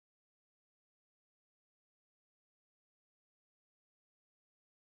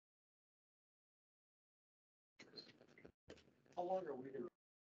How long are we gonna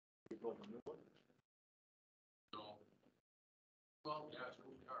go for new one? No. Well, yeah, that's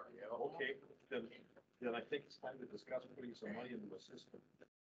what we are. Yeah, okay, then I think it's time to discuss putting some money into the system.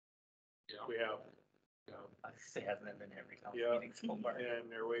 Yeah. We have, It hasn't been every council Yeah. meeting so far. and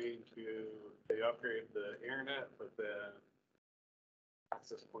they're waiting to, they upgrade the internet, but then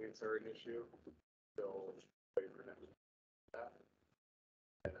access points are an issue. They'll wait for them.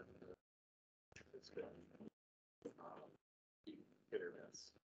 And it's been, hit or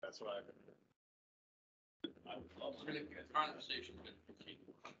miss. That's what I've been. We're gonna, the conversation's gonna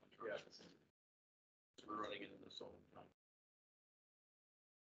continue. Yeah. We're running into this all the time.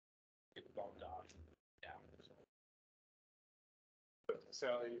 Get bumped off. Yeah. But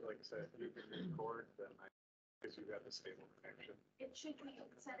Sally, like I said, if you can record, then I, because you got the stable connection. It should be,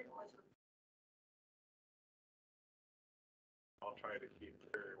 it said it was. I'll try to keep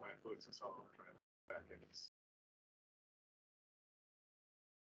her, when it puts us all, try to back in.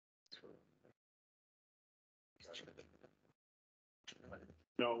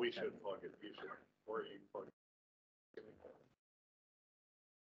 No, we should plug it, you should, or you plug it.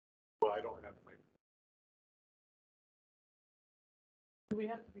 Well, I don't have my, Do we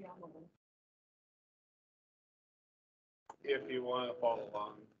have to be on the one? if you want to follow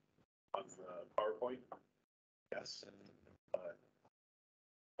along on the PowerPoint, yes. But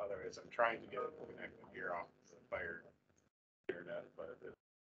otherwise, I'm trying to get it connected here off the fire internet, but it,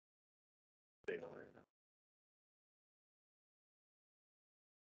 they don't right now.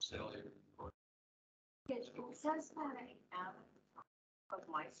 Sally. It says that I am of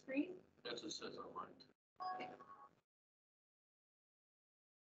my screen. That's what it says on mine.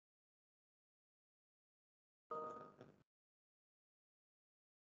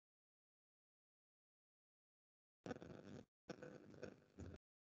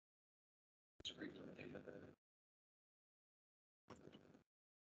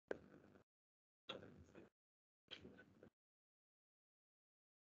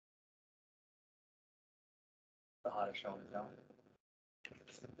 The hottest show in town.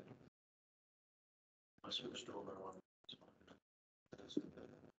 I see what's still going on.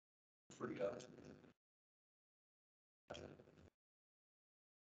 Free up.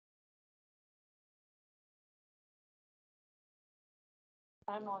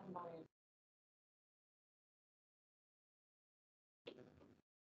 I'm on my.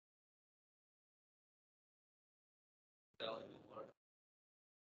 Sally, look.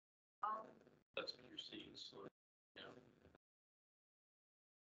 That's what you're seeing, so, yeah.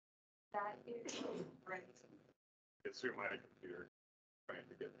 That is right. It's through my computer, trying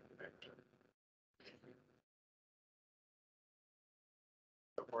to get the connection.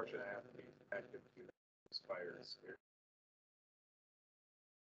 Unfortunately, I have to be connected to this fires here.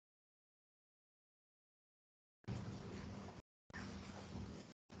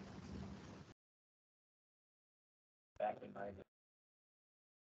 Back in my day.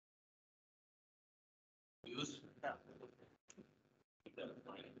 Use. Yeah. Keep that in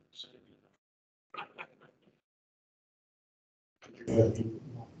mind.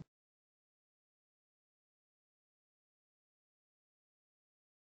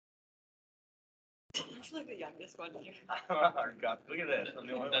 It's like the youngest one here. Our God, look at this. I'm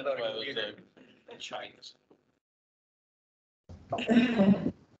the only one That's without why a I was computer. like, Chinese.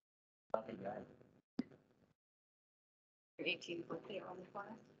 Nothing bad. Your 18th birthday on the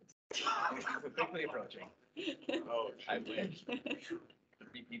class. Quickly approaching. Oh, I wish.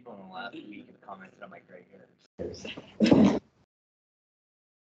 3 people in the last week have commented on my gray hair.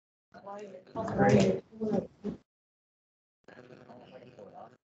 Great.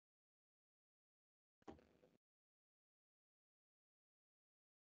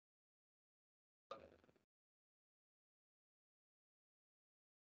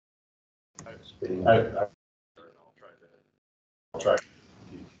 I'll try.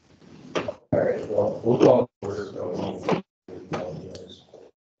 All right, well, we'll call it order.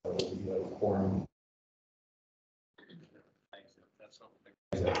 Quorum. That's something.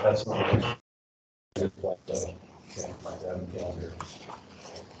 That's not.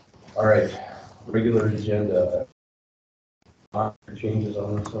 All right, regular agenda. Changes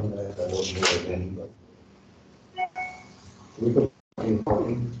on this one, I wasn't there again, but. We go.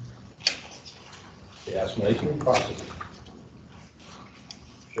 The estimation process.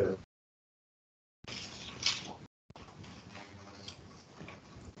 Sure.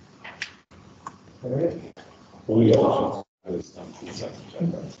 All right. We got. Hold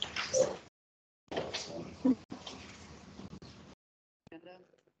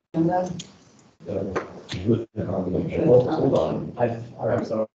on. I'm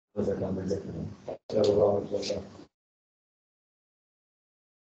sorry. Was that number different? So,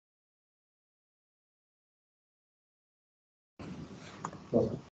 Yeah,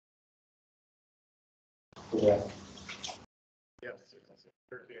 Yes.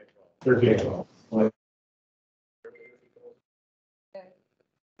 38.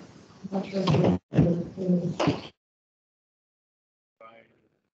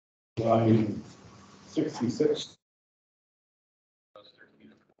 Line 66.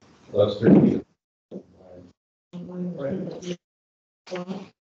 Plus 13.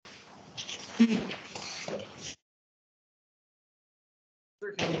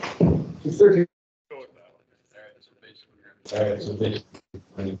 It's 13. Go with that one. All right, so basically,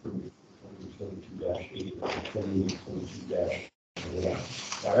 planning for 22-8,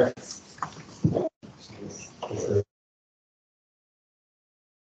 22-. All right.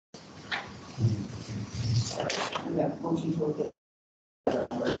 Okay.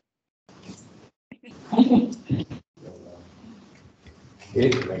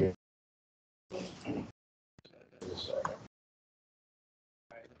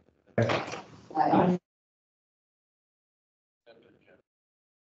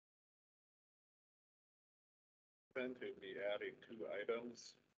 Then to be adding 2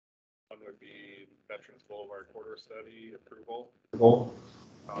 items. One would be Veterans Boulevard Corridor Study approval.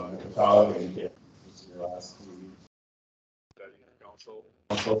 Consolidated. This is your last meeting. Study Council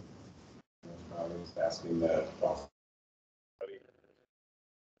Also, I was asking that, study.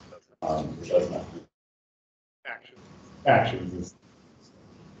 it does not, Action. actions is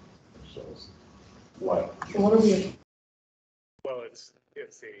shows what. So what are we, Well, it's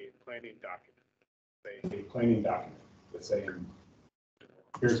a planning document. A planning document that's saying,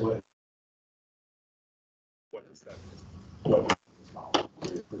 here's what What does that mean? what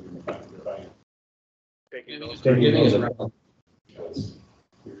we're approving the plan, we're buying. Taking those. Taking those around. Because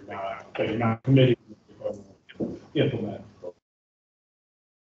you're not committing to implement.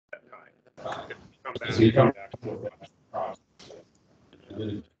 That time. Come back. So you come back. to a process.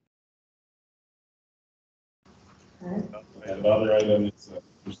 And the other item is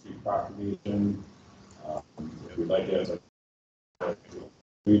street proclamation. If we'd like it as a,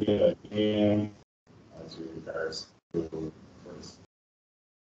 we did a can, as regards to.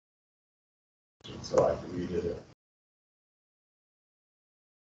 So I can read it.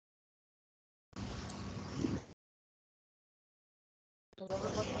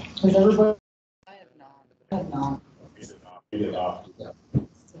 is everybody? I have not. I have not. Read it off. Read it off. So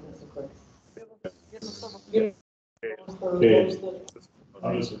that's a quick. Okay.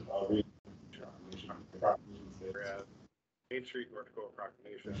 I'll read. Whereas Main Street, North Dakota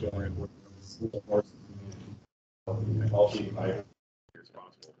Proclamation, Healthy life.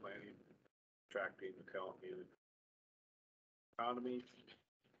 responsible planning, attracting the talent needed economy,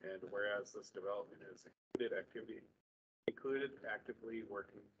 and whereas this development is included actively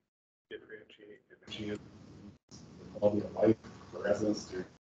working to differentiate and achieve Quality of life for residents through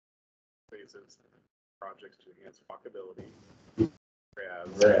spaces, projects to enhance walkability,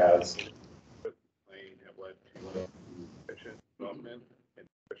 whereas lane have led to efficient development and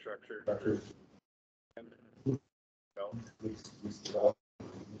infrastructure and development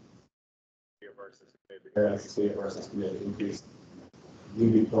of our system. whereas the state of our system has increased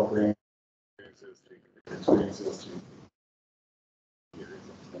community program experiences to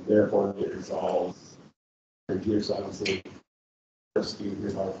and therefore it resolves for years honestly first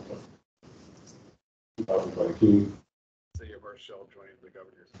years of 2022 City of Horace shall join the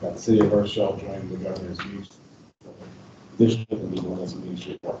governor's that the city of Horace shall join the governor's use addition to the one as a Main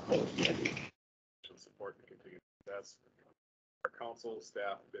Street Park community. shall support and continue to invest our council,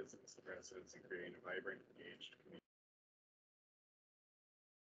 staff, business, and residents in creating a vibrant, engaged community.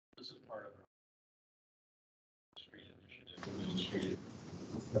 This is part of the street initiative.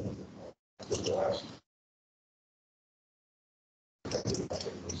 The last. I think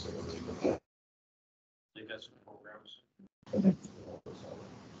that's some programs.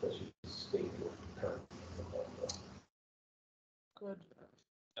 Good.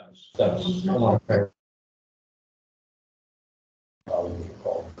 That's Probably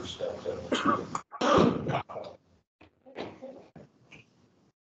call first step.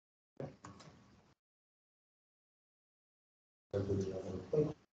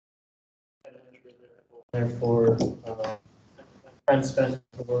 For time spent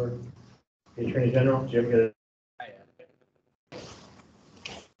for the Attorney General, do you ever get it?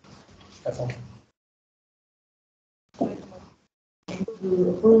 That's all.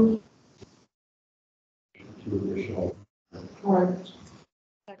 Approved. Two additional. Correct.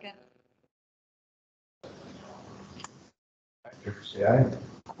 Second. Say aye.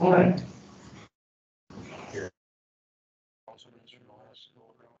 Aye. also mentioned the last go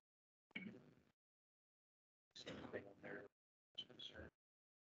around. Something on there.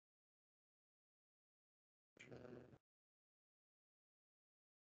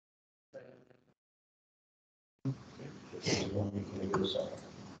 Can I get a second?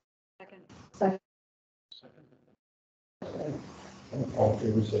 Second. All in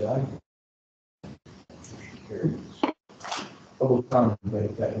favor, say aye. Carries. Public comment,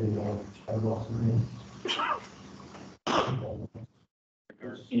 make that anyone, I lost my name.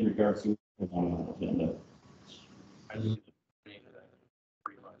 In regards to, agenda, I just need to name that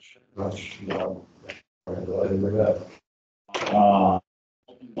pretty much. Rush, no. All right, go ahead and bring it up.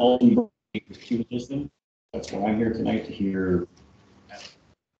 only to listen. That's why I'm here tonight to hear. Just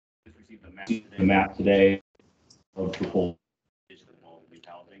received the map today of proposal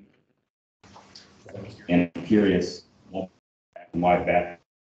housing. And I'm curious, why back?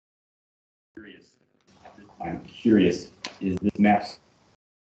 I'm curious, is this map?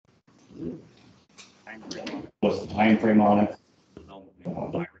 What's the time frame on it?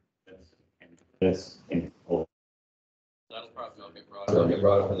 This and That'll probably get brought I'll up. get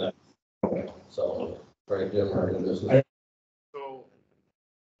brought up in that. So, right, Jim, we're in business. So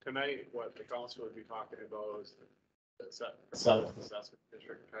tonight, what the council would be talking about is the assessment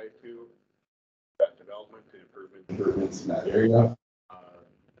district tied to that development and Improvements in that area.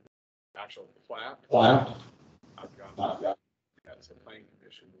 actual plat. Plat. I've got, Not yet. that's a planning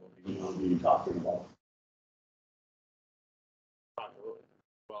commission will We be will be talking about.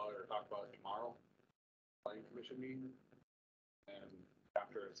 talk about it tomorrow. Planning commission meeting. And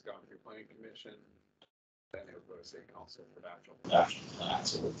after it's gone through planning commission, then it would go to city council for the actual. Actual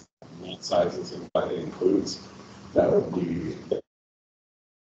plats with lot sizes and what it includes. That would be.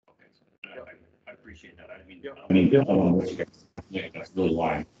 I appreciate that. I mean, Yep. I don't know what you guys, yeah, that's really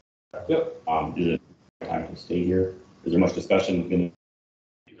why. Yep. Is it time to stay here? Is there much discussion?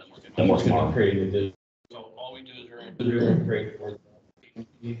 That more It's tomorrow. gonna create a. So all we do is we're They're gonna create for. gonna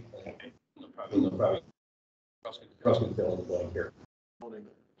From the probably. private, trust fill in the blank here. Morning.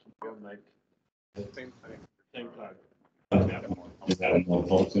 Like, Same thing, same time. Is that a more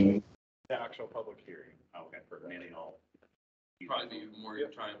vote to the actual public hearing. Okay, for mailing all. Probably be more your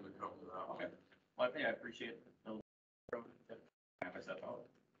time to cover that. Okay. Well, I appreciate it. Have I stepped out? All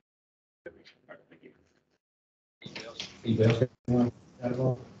right, thank you. Anybody else? Anybody else want to add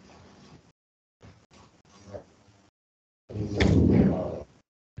on?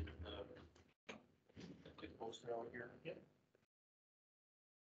 Quick poster out here. Yep.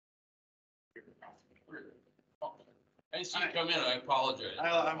 I didn't see you come in, I apologize.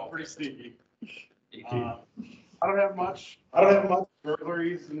 I'm pretty sneaky. You I don't have much.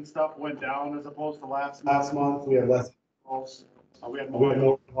 Burglaries and stuff went down as opposed to last month, we had less, calls. We had we had more.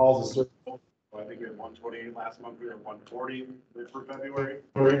 more calls of I think we had 128 last month. We had 140 for February.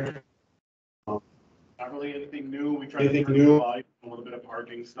 certain. Not really anything new. We tried Anything to new? a little bit of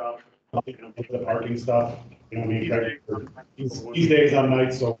parking stuff. The parking stuff, you know, we try these days on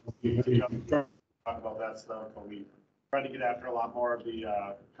nights, so. Talk about that stuff, but we tried to get after a lot more of the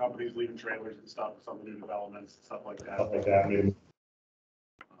companies leaving trailers and stuff, some of the new developments, and stuff like that. Stuff like that, maybe.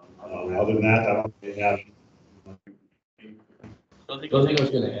 Other than that, I don't think we have. Don't think I was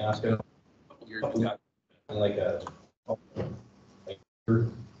gonna ask, couple years ago, like a.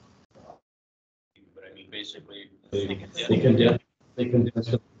 but I mean, basically. They condense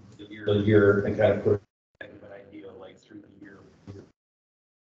The year, the year and kind of put. an idea like through the year.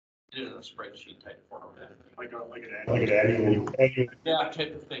 Did it in a spreadsheet type format. Like Like an annual. Yeah,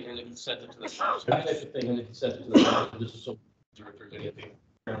 type of thing, and then you sent it to the. That type of thing, and if you send it to the, this is so, if there's anything,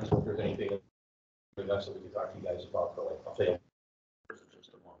 if there's anything, that's what we can talk to you guys about for like, I'll say,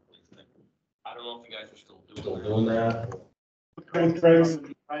 Just a monthly thing. I don't know if you guys are still still doing doing that. that. Try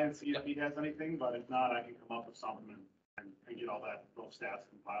and see if he has anything, but if not, I can come up with something and get all that, those stats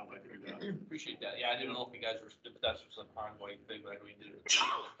compiled. I think Appreciate that. Yeah, I didn't know if you guys were, if that's just an ongoing thing, but I know you did it a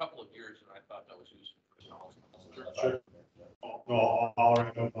couple of years, and I thought that was useful for the Sure. No, all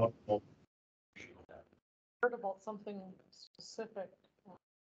right. Appreciate that. Heard about something specific.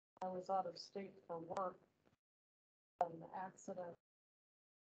 I was out of state for work. An accident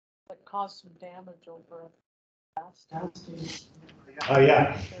that caused some damage over a gas station. Oh,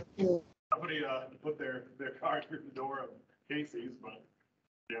 yeah. Somebody put their car through the door of Casey's, but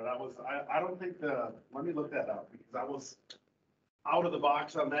yeah, that was, I don't think let me look that up because I was out of the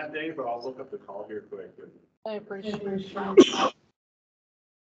box on that day, but I'll look up the call here quick. I appreciate it.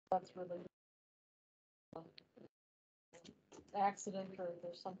 That's really. Accident or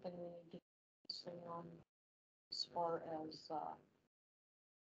there's something we need to do on as far as,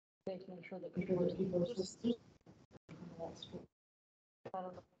 making sure that people are just. I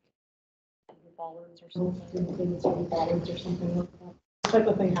don't know. Bollards or something. Bollards or something like that. This type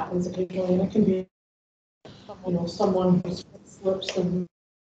of thing happens occasionally, and it can be, someone who slips and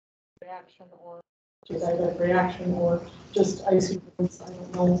reaction or diabetic reaction or just icy wounds, I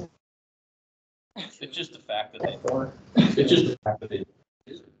don't know. It's just the fact that they, It's just the fact that they.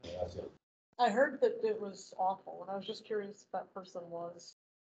 That's it. I heard that it was awful, and I was just curious if that person was,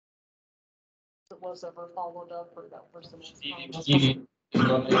 if it was ever followed up, or that person was. Stevie, any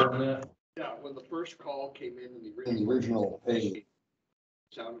update on that? Yeah, when the first call came in the In the original pay,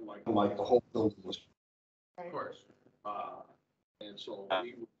 sounded like the whole building was, of course, and so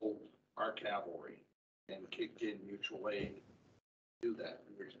we rolled our cavalry and kicked in mutual aid to do that.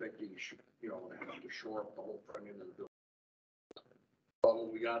 We were expecting, you know, to shore up the whole front end of the building. But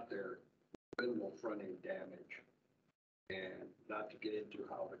when we got there, minimal front end damage. And not to get into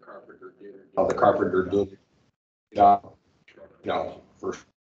how the carpenter did or how the carpenter did. Job, first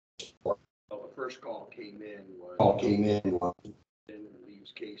Well, the first call came in was. In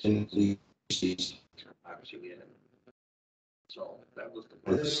these cases. in the cases. Collapsing in. So that was the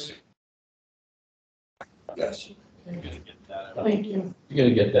It's- first. Yes. you're gonna get that. Thank you. You're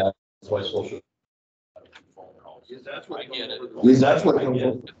gonna get that. That's why social. Phone calls. Yes, that's what. I get it. Yes, that's what I comes get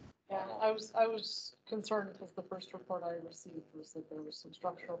up. it. Yeah, I was concerned because the first report I received was that there was some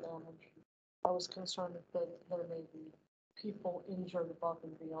structural damage. I was concerned that there may be people injured above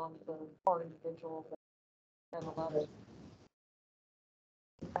and beyond the poor individual and allowed.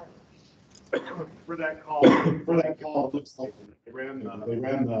 For that call, it looks like they ran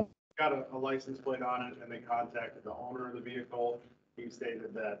the, got a license plate on it, and they contacted the owner of the vehicle. He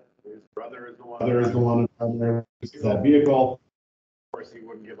stated that his brother is the one that uses that vehicle. Of course, he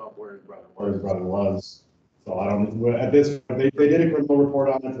wouldn't give up where his brother was. So I don't, at this, they did a criminal report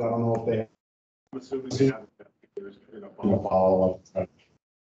on it, so I don't know if they. I'm assuming they have, there's, follow up.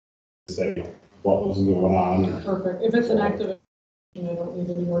 Say what was going on. Perfect. If it's an active, I don't need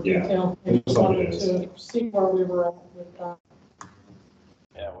any more Yeah. detail. I just wanted to see where we were at with that.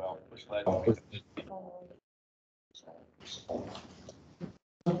 Yeah, well, we're glad.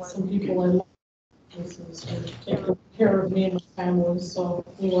 Some people in cases take good care of me and my family, so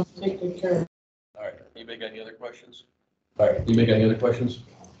we want to take good care of. All right, anybody got any other questions? All right, you make any other questions?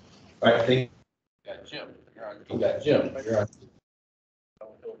 All right, thank Got Jim, you're on. you. Got Jim. You're on.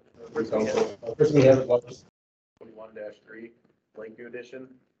 First we have about 21-3 Lakeview edition,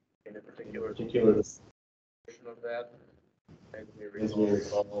 in a particular particular portion of that. And we is originally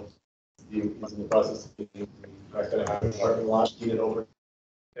he's in the process of getting, I gotta have a parking lot, get it over.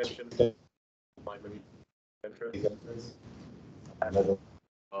 mentioned alignment interest.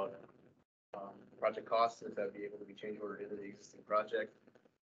 Project costs, if that'd be able to be change ordered into the existing project.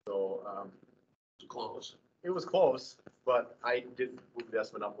 So, Close. it was close, but I did move the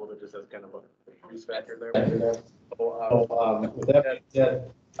estimate up a little bit just as kind of a use factor there. So, With that being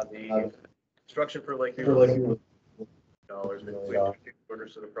said, the construction for Lakeview. Dollars, we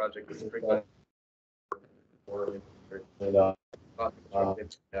orders to the project. Is pretty much- and,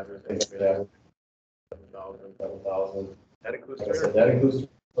 That includes. like I said, that includes.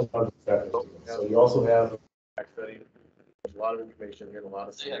 So you also have. Study. There's a lot of information here, and a lot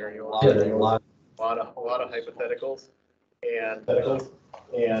of They had a scenarios. lot Yeah, there's a lot A lot of hypotheticals, and of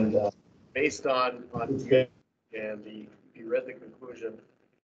and, based on and if you read the conclusion,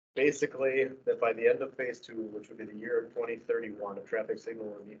 basically that by the end of phase 2, which would be the year of 2031, a traffic signal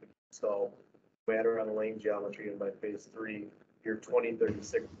will need to be installed, matter on the lane geometry, and by phase 3, year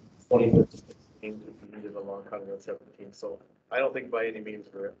 2036, 2036. to be needed along County Road 17. So I don't think by any means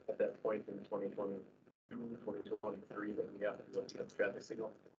we're at that point in 2022, 2023 that we have to look at the traffic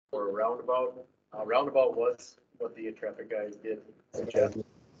signal or a roundabout. Roundabout was what the traffic guys did suggest.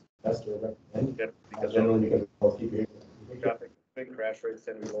 That's to recommend. Because Generally, because of keeping. traffic, big crash rates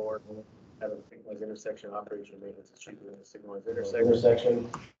tend to be lower. Having signalized intersection operation and maintenance is cheaper than a signalized intersection.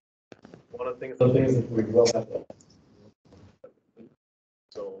 One of the things. That we will have to.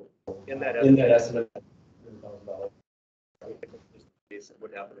 So in that estimate. case, it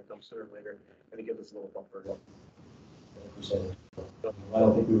would happen to come sooner or later, and it gives us a little buffer. I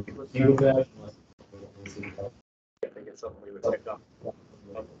don't think we would deal with that. I think it's something we would pick up.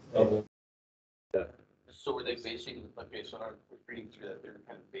 So were they basing, okay, so I'm reading through that, they're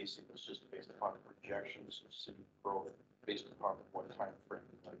kind of basing this just based upon projections of city growth, based upon what time frame,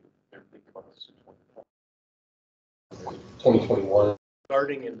 like, they're thinking about this in 2021.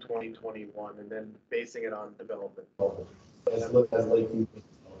 Starting in 2021 and then basing it on development. As Lakeview.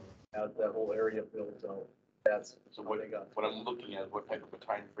 As that whole area builds out, that's So what they got. what I'm looking at, what type of a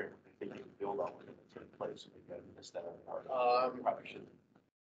time frame are they thinking build out when it's in place, and maybe I missed that part. Probably should.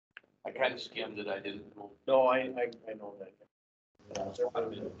 I kind of skimmed it, I didn't. No, I know that. A lot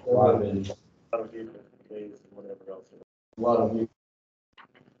of it. A lot of vehicles, days, and whatever else. A lot of you.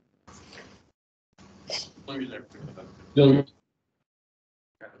 Only reason I bring it up, Still, kind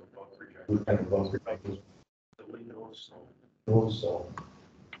of above projection. we're kind of above projections. The window, so. So.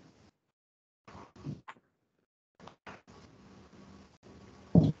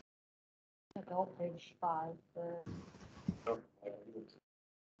 Go page 5 there.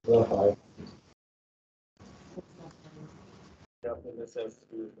 Well, Yep, and this has to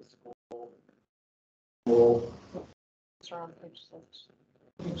do with the school. well, It's around page 6.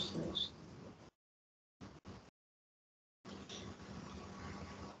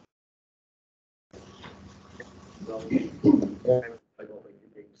 I don't think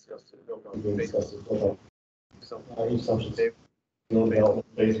you can discuss it. Built on we phase- discussed it, okay. some- Assumptions. No development,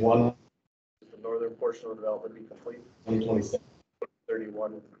 phase 1, The northern portion of the development be complete. 2027.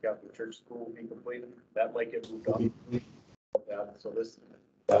 31 Catholic Church School will be completed. That might get moved up. That, so this, that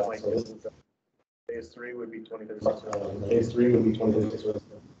That's, might so get this, moved up. Phase 3 would be 2036. phase 3 would be 2026. I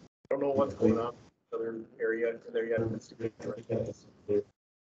don't know what's going on in the southern area in there yet. It's And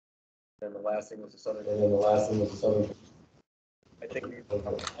And the last thing was the southern. then the last thing was the southern. I think we.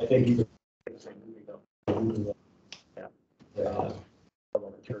 I think you Say moving up. could. Yeah. Yeah.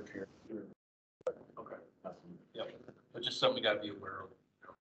 About the church here. Okay. Yep, but just something we gotta be aware of, you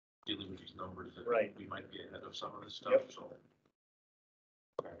know, dealing with these numbers. That Right. We might be ahead of some of this stuff, Yep. so.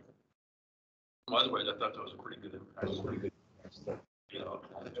 Okay. Well, otherwise, I thought that was a pretty good impact. That was pretty good. You know,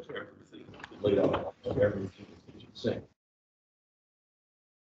 everything. Laid out everything. Same.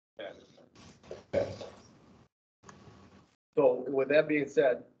 Yeah. So with that being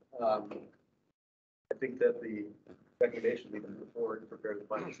said, I think that the recommendation we can move forward and prepare the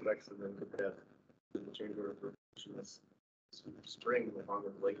final specs and then put that in the change order for this spring along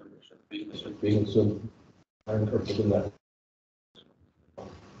with the Lake Commission. Being soon. I'm interested in that.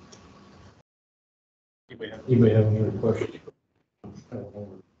 You may have any questions.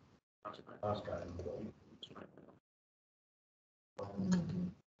 Last time.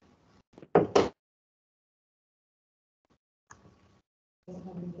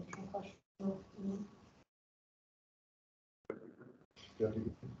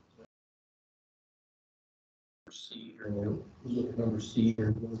 See here. Look at number C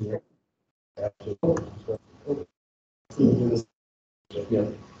here. Yeah.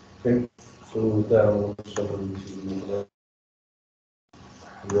 Okay, so with that, I'll look somebody to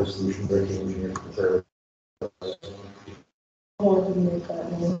the resolution breaking engineer prepare. Or to make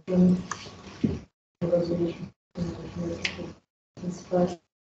that motion. The resolution. Discussion.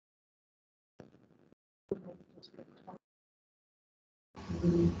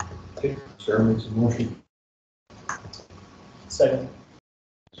 Okay, Sarah makes a motion. Second.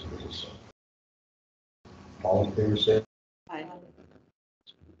 All in favor, say Aye.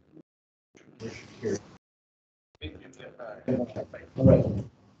 here. All right.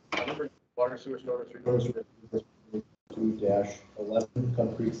 Water sewer storage. Two dash 11,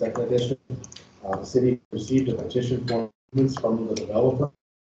 Concrete Second Edition. The city received a petition for improvements from the developer.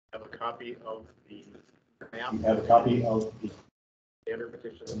 Have a copy of the map. You have a copy of the Standard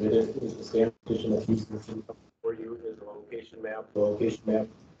petition. submitted, is the standard petition that he's submitted, For you is the location map the location map.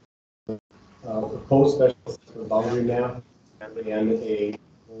 Proposed special assessment boundary map and and the a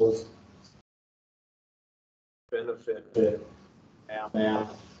proposed benefit map.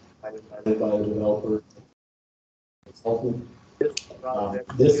 map provided by the developer. Consultant.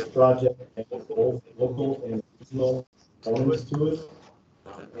 This project has both local and regional components to it.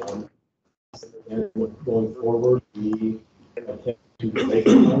 And going forward, we attempt to make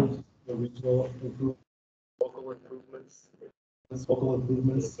the regional improvements, Local improvements. local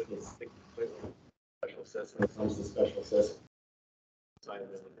improvements. Special assessment. When it comes to special assessment, Side of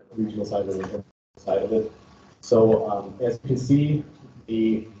it. regional side of it. So, as you can see,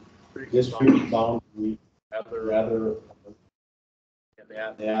 the district boundary rather, And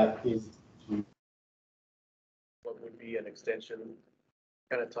that that is to, what would be an extension,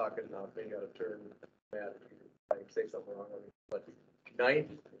 kind of talking now, maybe out of turn, Matt, I can say something wrong, but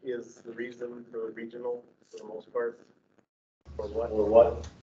ninth is the reason for the regional, for the most part. For what? or what?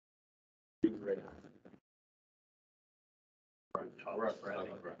 Right.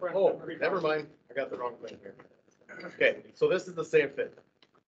 Right. Oh, never mind, I got the wrong thing here. Okay, so this is the same thing,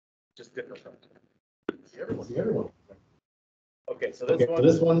 just different. Everyone. See everyone. Okay, so Okay,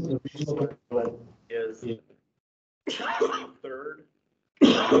 this so one this one, the regional component is is third,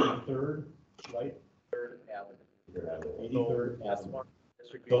 third, right? third avenue. 83rd This Avenue. one,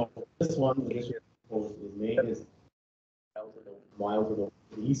 district So this one, the district proposed is main is miles to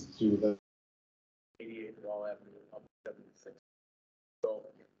the east to the 88 Wall Avenue, up 76. So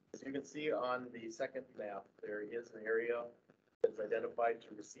as you can see on the second map, there is an area that's identified to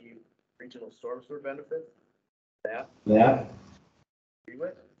receive Regional storm sewer benefit, that, That, we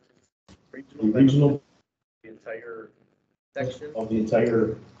went. the Regional benefit, regional the entire section of the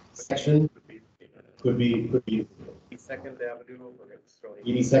entire section would be could be Second Avenue, we're gonna throw in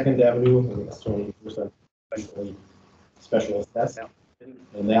 82nd Avenue, and it's 20% special assessed.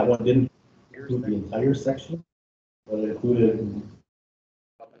 And that one didn't include the entire section, but it included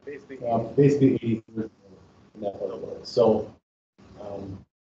basically 83rd in that part of it. So,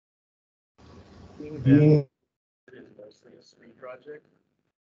 being it is mostly a street project.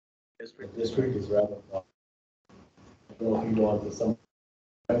 the district is rather, I don't know if you want to some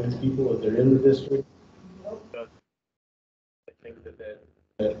of these people, if they're in the district, I think that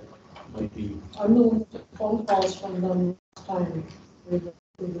that might be, I know phone calls from them last time, they've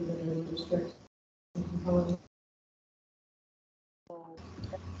included in the district.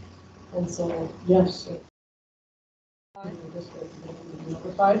 And so, yes. In the district, they'll be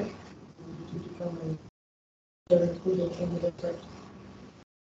notified to determine they're included in the district.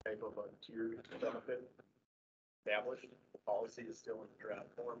 type of a tiered benefit established, the policy is still in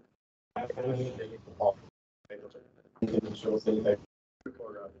draft form. it shows any type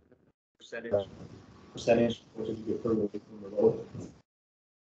Or a percentage. of percentage, which is you get further away from the road.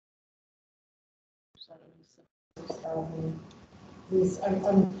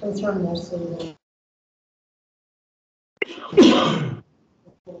 I'm concerned mostly with the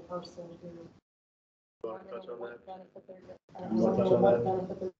little person who. Want to touch on that? I don't know what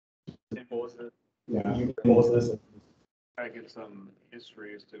benefit Impose it, Yeah, you can post this. try to get some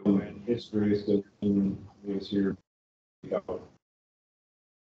history as to when. History is good, and it's here.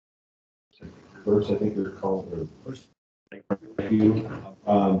 First, I think they're called, or first,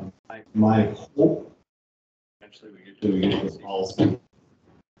 my hope Eventually we get to get this policy.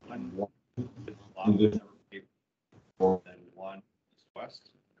 Then one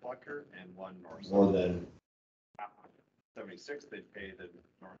east-west collector and one north. More than 76, they pay the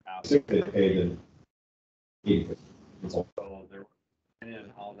north half. they paid in 80. So there, and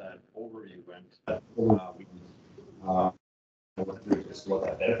then how that overview went, we I went through just what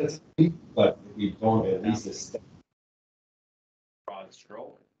that benefits, but if we don't at least a step. broad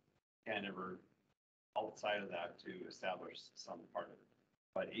stroke, can't ever outside of that to establish some part of it.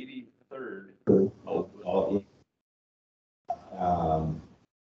 But 83rd Of,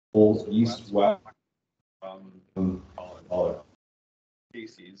 poles east, west, call it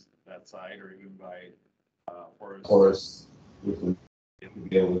Casey's, that side, or even by Horace. Horace, we can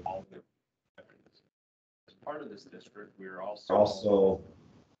be able to All their veterans. As part of this district, we're also also,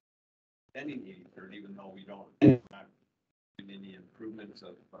 ending 83rd, even though we don't not do any improvements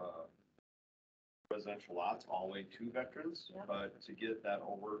of residential lots all the way to veterans, but to get that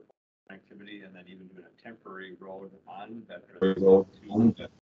over activity and then even doing a temporary road on veterans. road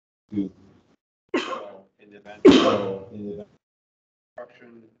to, So in the event in the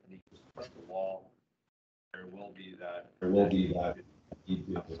construction, and you push the wall, there will be that. there will be that, need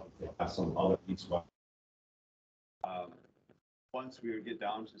to have some other east, west. Once we would get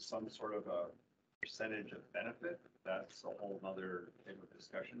down to some sort of a percentage of benefit, that's a whole nother type of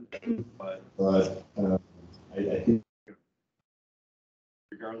discussion, but But, I think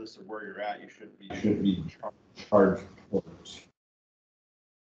regardless of where you're at, you shouldn't be. you should be charged for it.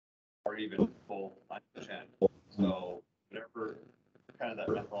 Or even full 9%. So whatever kind of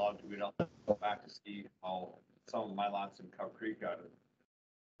that methodology, we don't go back to see how some of my lots in Cow Creek got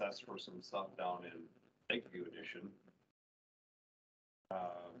assessed for some stuff down in Lakeview Edition.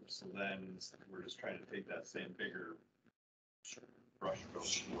 So then we're just trying to take that same bigger brush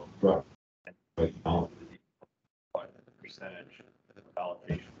stroke. Right. And what percentage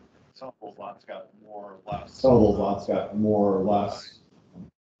allocation. Some of those lots got more or less. Some of those lots got more or less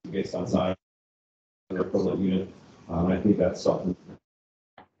based on size of their equivalent unit. I think that's something.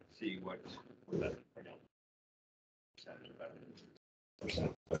 See what that, percentage of that is.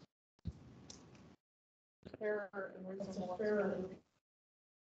 Percent. Fair and reasonable.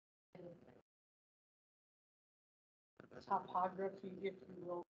 Topography, if you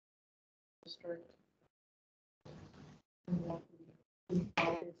will, district.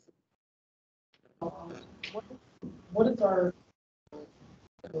 What is our?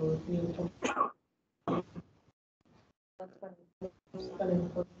 That's been Spending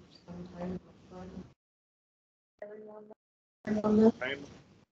for some time. everyone. Time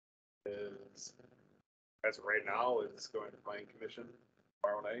is, as of right now, is going to planning commission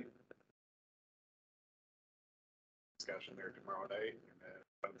tomorrow night. Discussion there tomorrow night, and then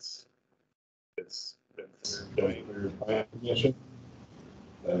once it's been through planning, Commission.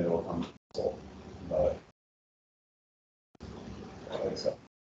 Then it'll come. But I think so.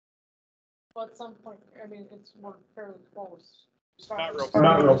 some point, I mean, we're fairly close. Not real Starting far. to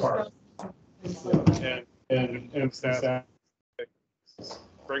Not real far. discuss- And staff,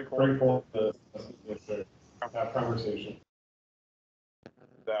 bring Bring forward forth the conversation.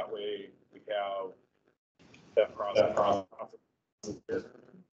 that way we have that process. That process.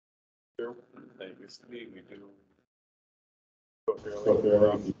 Here, that used to be, we do. Go fairly. Go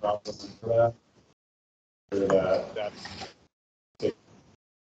through the process for that. For that, That's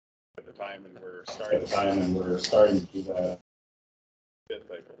at the time and we're at starting, the time, and we're starting to do that.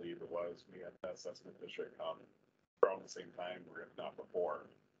 fifth, I believe it was, we had that assessment district come around the same time, or if not before,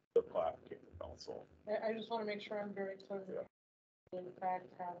 the plat came to council. I just want to make sure I'm very clear that we in fact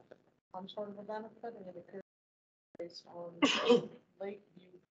have some sort of a benefit and it appears based on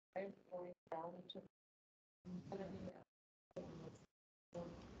Lakeview Drive going down to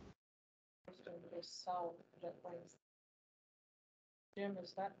just south that brings. Jim,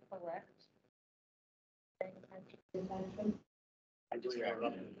 is that correct? I just got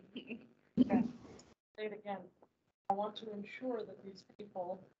Okay. Say it again. I want to ensure that these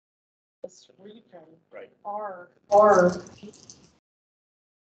people, this region. Right. Are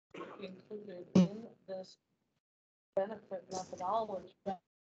included in this benefit methodology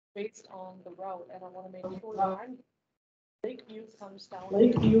based on the route, and I want to make sure that Lakeview comes down.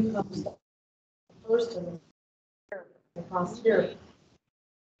 First and here. across here.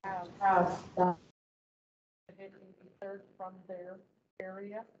 Have that. Hit 83rd from their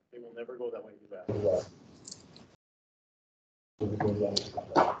area. They will never go that way back.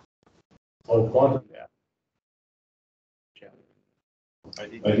 Well, quantum, I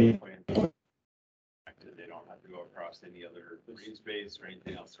think I think- they don't have to go across any other green space or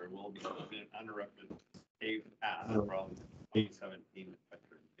anything else. There will be an uninterrupted paved path from 817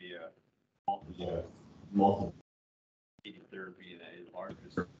 via yeah, multiple. 83rd being a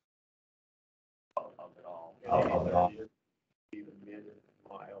largest of it all. Of it all. Be the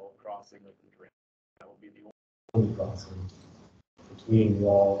mid-mile crossing of the trail. That will be the Only crossing between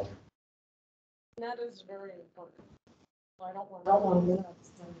wall. And that is very important. So I don't want to to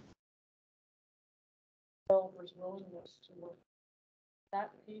developers' willingness to work.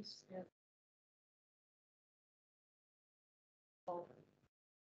 That piece is. So,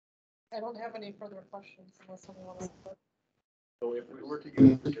 I don't have any further questions unless anyone wants to. So if we were to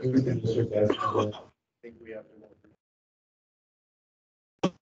get the district, District as- I think we have to.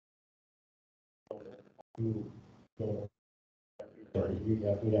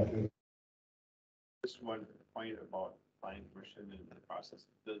 We have to. Just one point about planning commission and the process.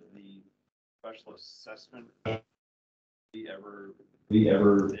 Does the special assessment be ever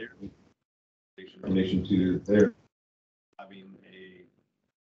there? In relation to their, Having a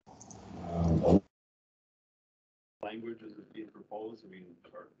um, language as it's being proposed, I mean,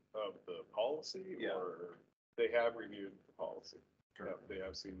 or Of the policy, Yeah. or they have reviewed the policy. Sure. Yeah, they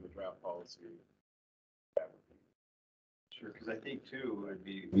have seen the draft policy. sure, because I think too, it'd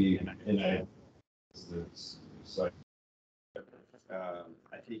be. so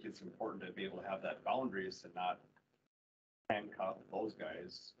I think it's important to be able to have that boundaries and not handcuff those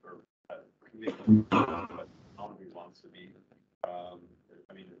guys or commit what boundary wants to be.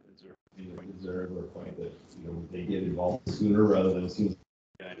 I mean, is there, a point that, you know, they get involved sooner rather than seem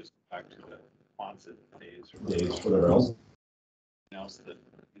can I just go back to the Quonset days or days, whatever else. anything else that,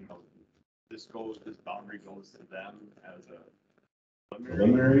 you know, this boundary goes to them as a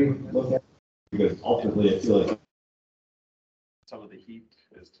Preliminary look at, because ultimately I feel like some of the heat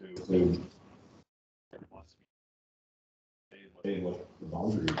is to. to wants to be- stay with the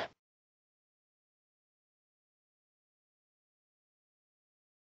boundary.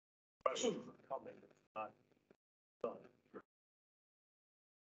 Coming, not done.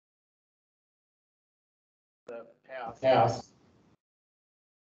 The Pass.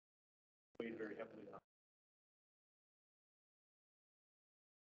 weighed very heavily on.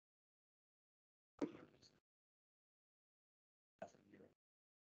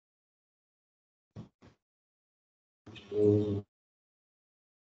 I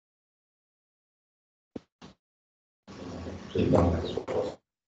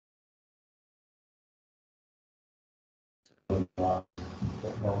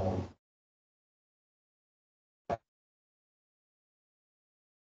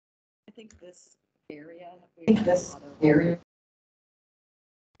think this area.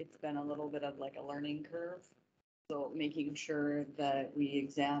 It's been a little bit of like a learning curve. So making sure that we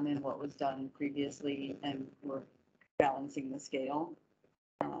examine what was done previously and we're balancing the scale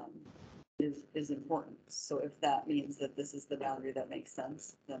is important. So if that means that this is the boundary that makes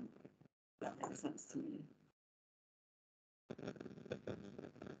sense, then that makes sense to me.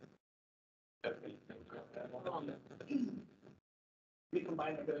 We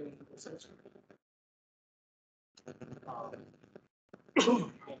combined everything into the sensor.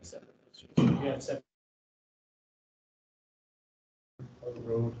 We have seven. On the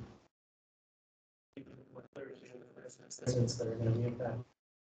road. Residents that are gonna be impacted.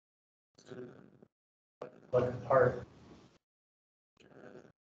 Like part.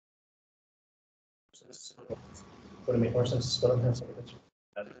 Would it make more sense to split them?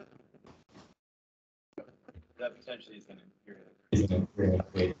 That potentially is gonna, you're Is gonna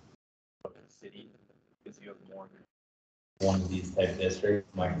create the city, because you have more. one of these type districts.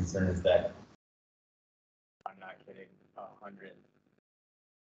 My concern is that I'm not kidding, 100.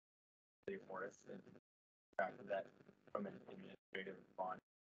 The Horace and back to that from an administrative bond.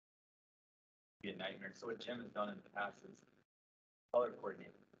 Be a nightmare. So what Jim has done in the past is color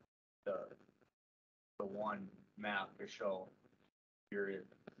coordinate the one map to show you're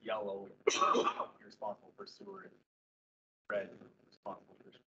yellow, you're responsible for sewer, red, responsible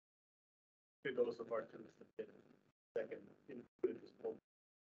for. It goes so far to the second include this whole.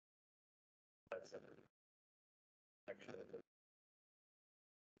 That's actually.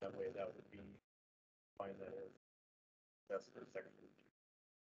 That way that would be, find that as, that's the second.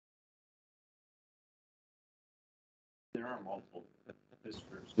 There are multiple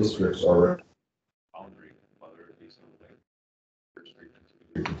Districts are. boundary, whether it be something.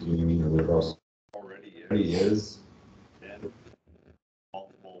 You mean the cross Already is. And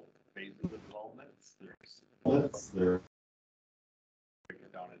multiple phases of developments, there's. There. Break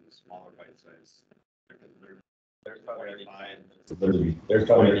it down into smaller bite size. There's probably fine. There's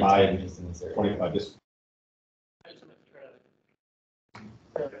 25 just in this area. 25 just. I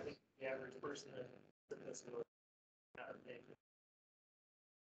think the average person that this would not make it.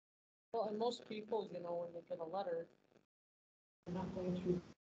 Well, and most people, you know, when they get a letter, they're not going through.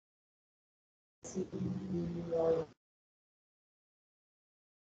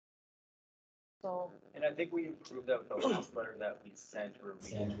 So, And I think we improved that with the last letter that we sent where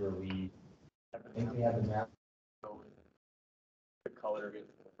we. I think we have the map. The color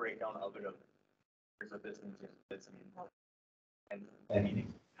breakdown of it of, here's what this means, here's what this means. And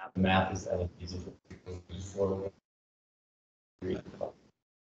meaning. The map is, I think, easy for.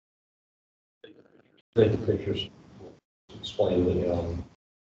 The pictures explain the, Yeah,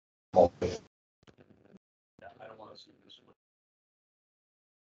 I don't want to see this one.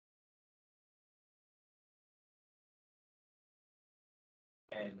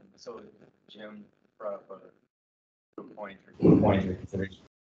 And so Jim brought up a good point for consideration.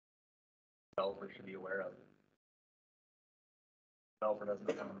 developer should be aware of. Developer doesn't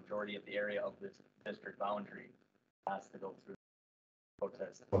become a majority of the area of this district boundary, has to go through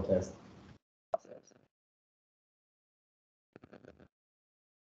protest Protest. process.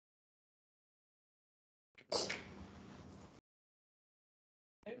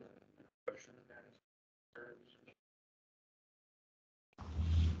 Question and answer.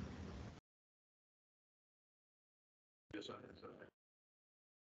 Yes,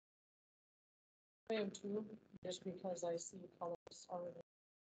 I am too, just because I see colors are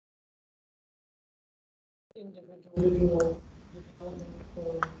individual development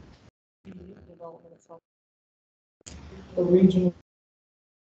for the development itself. The regional.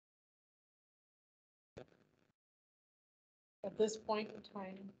 At this point in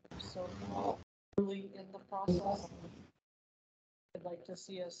time, so early in the process, I'd like to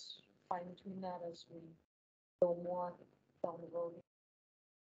see us fine tune that as we go more down the road.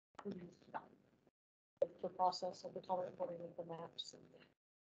 The process of the color coding of the maps.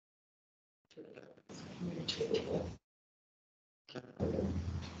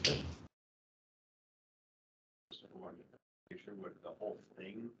 With the whole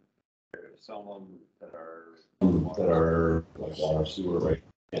thing, there's some of them that are like water sewer, right?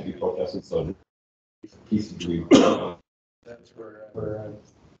 Can't be protested, so piece of we. that's where.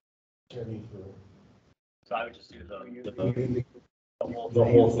 Attorney for. So I would just do The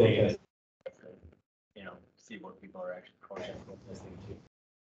whole thing is. You know, see what people are actually protesting to.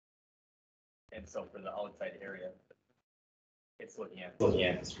 And so for the outside area, it's looking at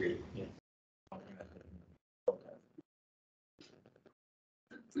The street. Yeah. something that they can protest.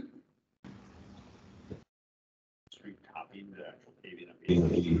 street copying the actual paving of In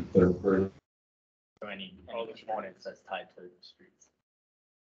the third person. So any components that's tied to the streets.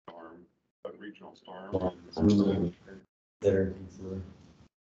 storm, but regional storm. Consider.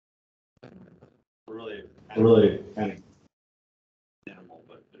 Really Kind of minimal,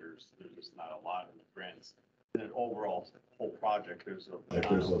 but there's just not a lot in the grants. In an overall whole project, there's like a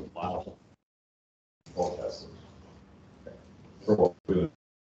there's a lot of. protest.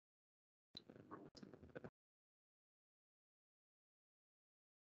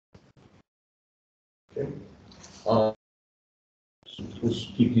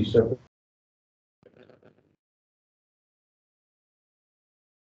 Just keep these separate.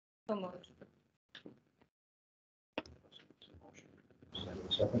 So moved.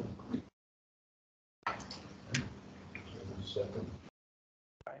 Second. Second.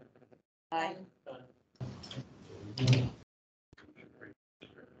 Aye.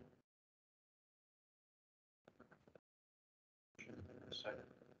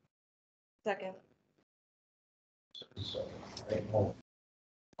 Second. Right, all.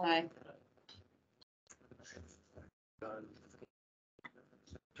 Aye.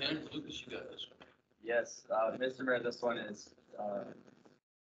 Ken, Lucas, you got this one. Yes, Mr. Mayor, this one is,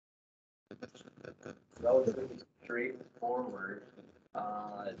 relatively straightforward.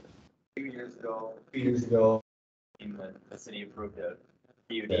 2 years ago, the city approved a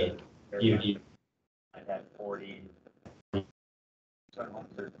PUD. I had 40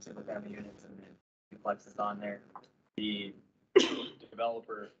 homes or single family units and duplexes on there. The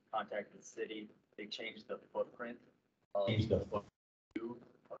developer contacted the city. They changed the footprint of two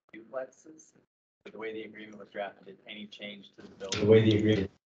duplexes. But the way the agreement was drafted, any change to the building. The way the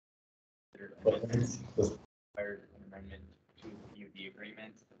agreement. Required an amendment to the PUD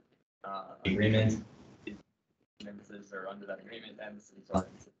agreement. Ordinances are under that agreement, and the city's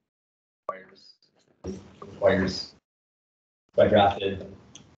ordinance requires By drafted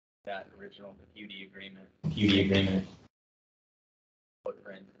that original PUD agreement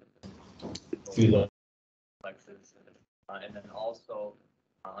footprint to the plexes. And then also,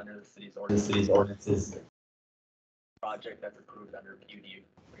 under the city's ordinances. project that's approved under PUD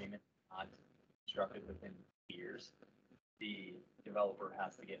agreement, not constructed within years, the developer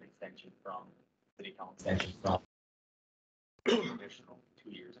has to get an extension from city council. Additional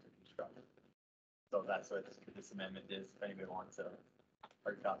 2 years to construct. So that's what this amendment is, if anybody wants a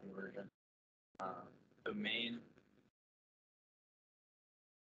hard copy version. The main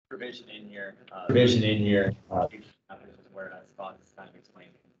provision in here. This is where I thought this kind of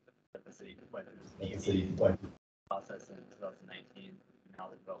explained that the city went through the process in 2019, and how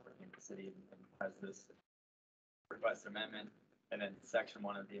the developer came to the city and has this request amendment. And then section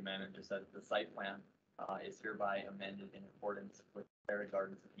 1 of the amendment just says the site plan is hereby amended in accordance with Clara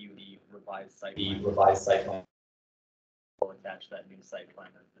Gardens PUD revised site plan. We'll attach that new site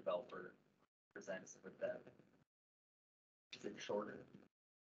plan that the developer presents with that. Is it shorter?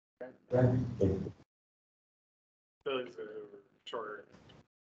 Feelings are shorter.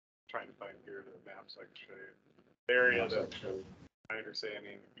 Trying to find here the maps I can show you. The area that my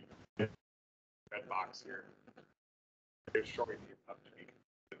understanding, red box here. They're showing you up to be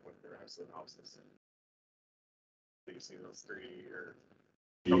with the rest of the houses. So you see those three or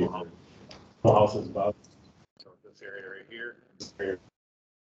Houses above. so this area right here, they're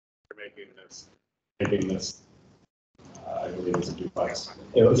making this I believe it's a duplex.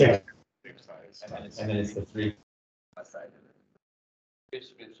 It was, yeah, big size. and then it's the three. West side.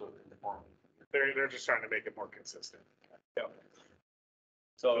 Basically, so conforming. They're just trying to make it more consistent. Yeah.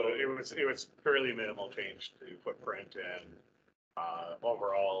 So So it was fairly minimal change to footprint and,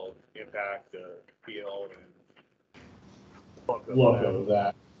 overall impact, feel and Look of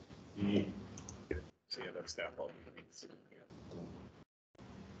that. The see that step up.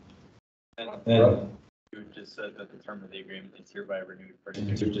 and you just said that the term of the agreement is hereby renewed for.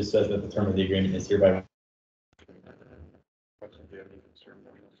 It just says that the term of the agreement is hereby. question, do you have any concern?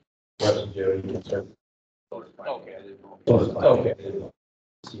 Question, Joe, you can start. Okay, I didn't know. Okay.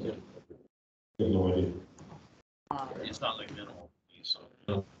 There's no idea. It's not like minimal, so.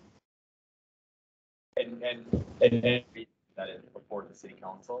 And that is before the city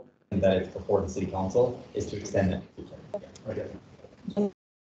council. And that it's before the city council is to extend it. Okay.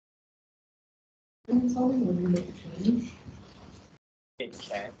 And something when you make a change, It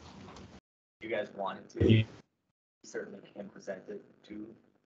can. If you guys wanted If to, you- you certainly can present it to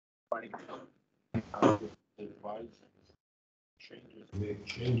planning. Changes. Big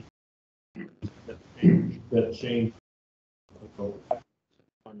change. That change.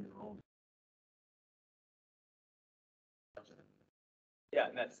 On your own. Yeah,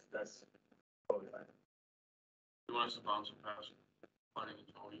 and that's totally fine. You want us to bounce it past planning and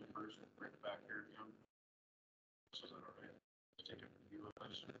zoning first and bring it back here again? So is that all right? Just take a review of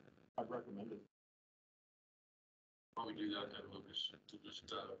this. I'd recommend it. While we do that, then Lucas, to just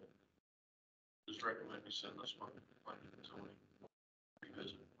recommend you send this one, to planning and zoning,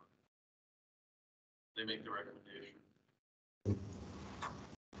 revisit. They make the recommendation.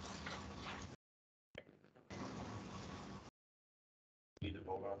 Need to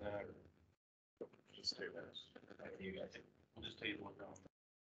vote on that or just table this? Back to you guys. We'll just table it down.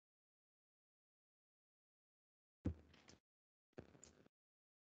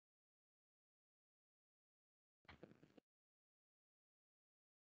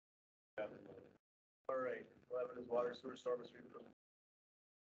 All right, 11 is water sewer storm street.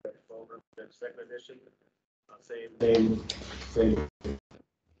 Over, second edition, Same.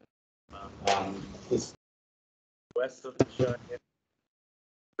 This west of the Cheyenne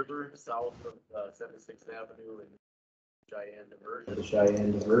River, south of 76th Avenue and Cheyenne diversion. the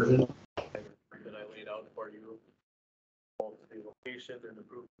Cheyenne diversion. That I laid out for you. Both the location and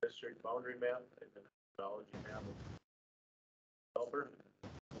approved district boundary map and the methodology map. Helper.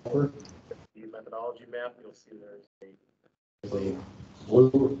 The methodology map, you'll see there's A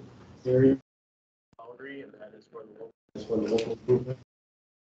blue area boundary, and that is for the local is for the local improvement.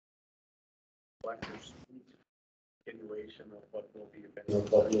 collector's continuation of what will be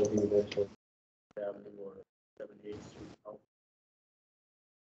What will be eventually. Avenue or 78th Street.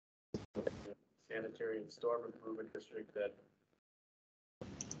 Sanitary and storm improvement district that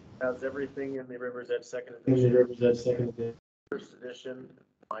has everything in the River's Edge second edition, first edition,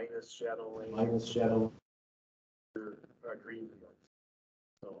 minus Shadow Lane, Greenfield.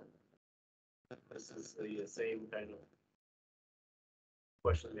 So this is the same kind of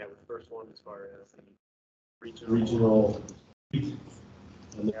question we had with the first one as far as the regional.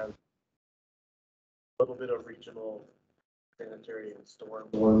 And has a little bit of regional sanitary and storm.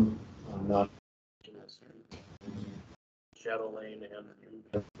 Not Shadow Lane and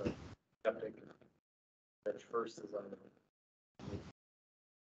the septic. That first is on the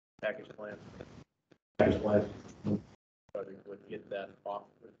package plan. Probably would get that off,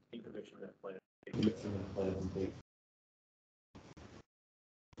 decommission that plan.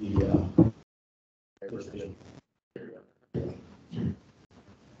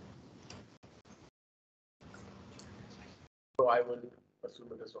 So I would assume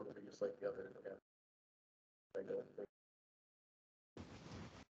that this one will be just like the other. Yeah. I don't think.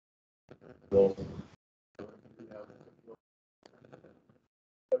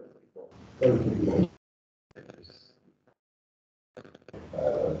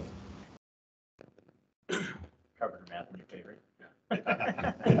 Covered math in your favor.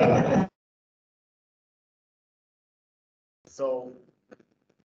 So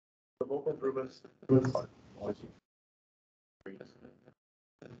the local improvements.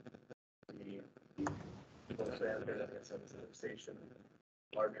 Station,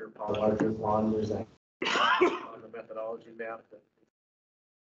 larger pond. There's a On the methodology map.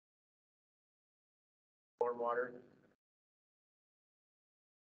 Stormwater.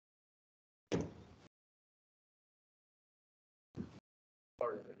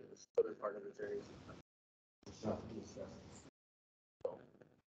 Part of it is, other part of this area is.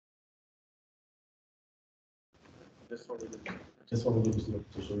 This one we did. This one we do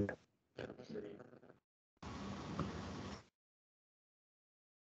petition.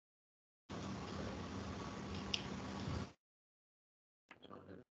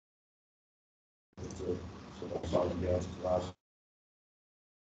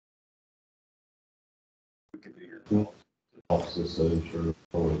 We could do your. Offices, so sure,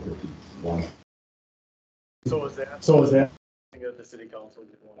 over 51. So is that? Thing of the city council,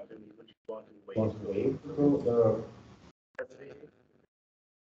 would you want to waive?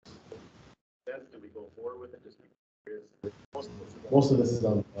 Then do we go forward with it? Just because Most of this is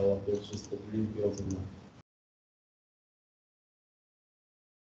undeveloped, it's just the green fields and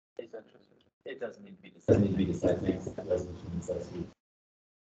It doesn't need to be decided.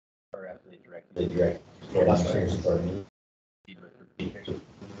 Or after they direct.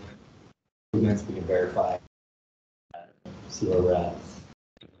 Movements we can verify. See where we're at.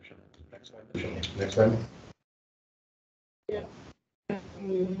 Next one. Yeah.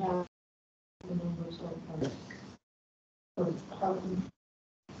 We have the numbers of carbon.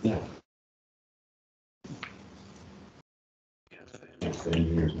 Next the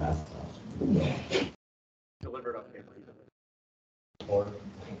engineer's math. delivered on paper. or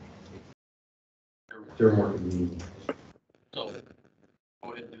they're more convenient. So,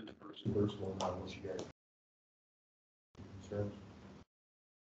 go ahead and do the first. First one, what you got? Sure.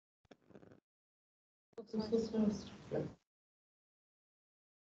 What's this first?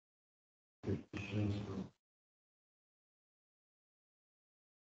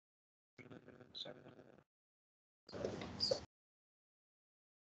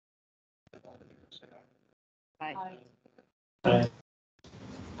 Hi. Aye.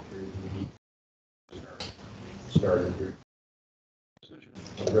 Started here.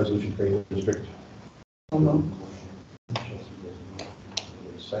 Resolution creating the district.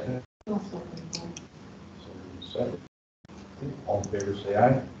 Second. Second. All in favor, say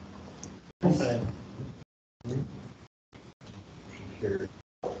aye. Aye. Carried.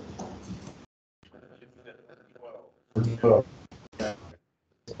 12.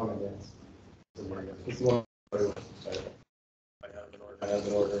 one. I have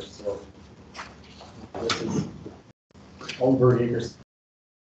an order, so. This is Holmberg Acres.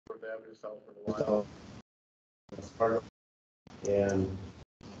 Fourth Avenue south for the line. That's part of, and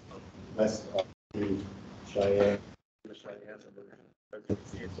west of the Cheyenne.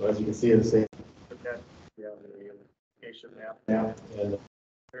 So as you can see, the same Yeah, the location map. map and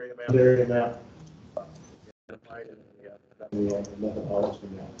Area the map. area map. Yeah. We have the methodology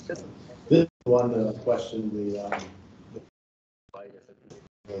map. This one question the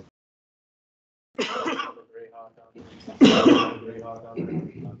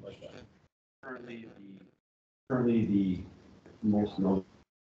Currently, the most known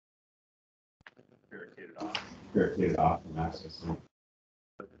barricaded off from access.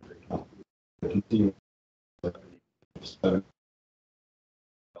 Continue.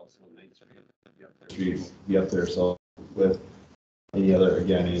 Streets be up there, so with any other,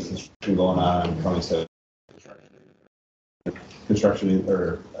 again, any construction going on, County said construction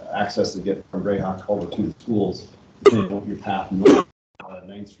or access to get from Greyhawk over to the schools, your path north,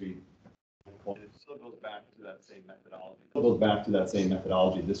 9th Street. it still goes back to that same methodology. It goes back to that same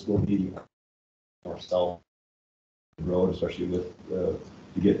methodology. This will be more south road, especially with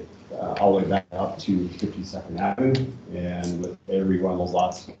to get all the way back up to 52nd Avenue, and with every one of those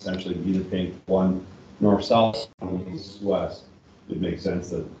lots essentially either paint one north-south, one east-west. It makes sense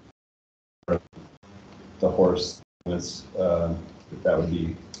that the Horace is that would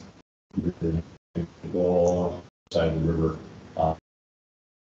be the goal side of the river,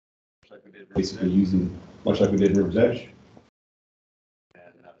 basically using much like we did River's Edge,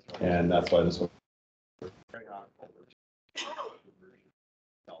 and that's why this one.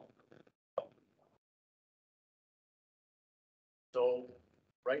 So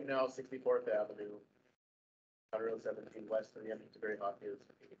right now, 64th Avenue, 117 west of the entrance to Greyhawk is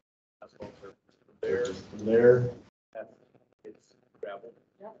asphalt surface. from there. That's, it's gravel.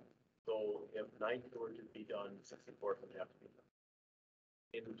 Yep. So if 9th were to be done, 64th would have to be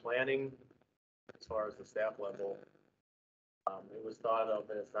done. In planning, as far as the staff level, it was thought of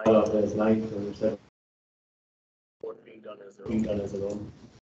as 9th And there's 4th being done as their being own. done as their own.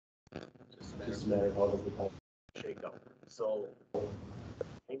 Just a matter of how does the time. Shake up. So,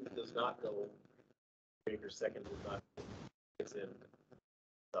 9th does not go, Baker's second does not, it's in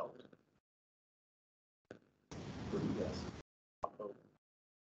south. Yes. Off of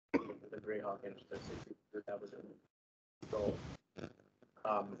the Greyhawk entrance, 60th Avenue. So,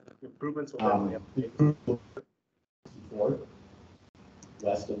 improvements will definitely have to take Fourth,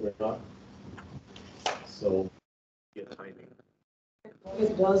 west of Greyhawk. So get timing.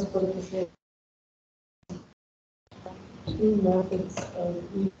 It does, but at the same two methods of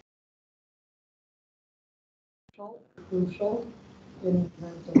each crucial in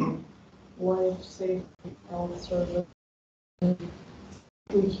terms of life safety, health service.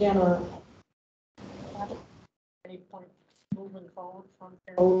 We cannot At any point moving forward from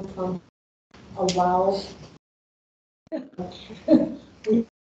there. allow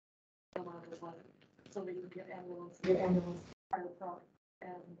So we can get ambulance, fire truck,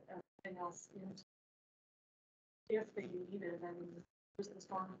 and everything else into. If they need it, I mean, there's the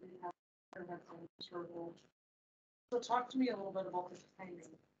storm we have, or that's on this road. So talk to me a little bit about the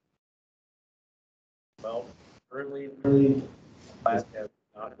timing. Well, currently, class has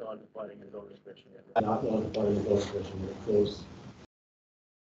not gone to planning and zoning commission yet. not on the planning and zoning commission, it goes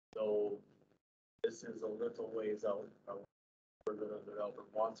So this is a little ways out of where the developer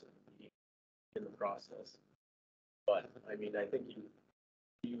wants it to be in the process. But, I mean, I think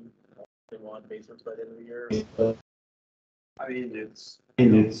you want basements by the end of the year. I mean, it's,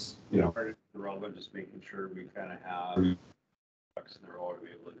 you know, part of the relevant, just making sure we kind of have ducks in a row to be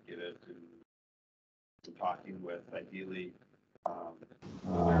able to get it, and we're talking with ideally,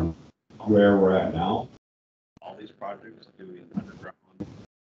 where we're at now. all these projects doing underground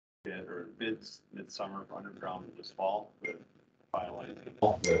bids midsummer for underground this fall, but finalizing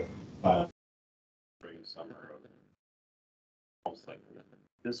spring, summer of most likely.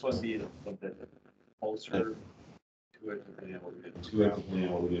 This would be a little bit closer to it, depending on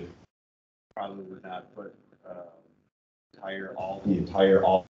what we did. Probably would not put the entire all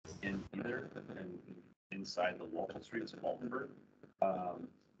in either, and inside the local streets of Altenburg.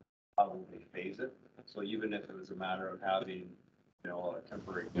 Probably phase it. So even if it was a matter of having, a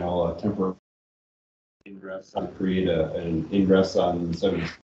temporary ingress, Create an ingress on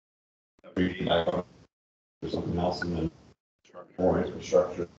 7th Street or something else, and then more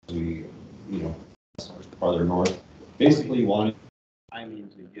infrastructure, we, farther north. Basically wanting I mean,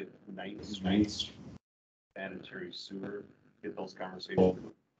 to get nights, sanitary sewer, get those conversations.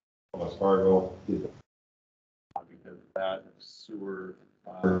 Wells Fargo, if that sewer,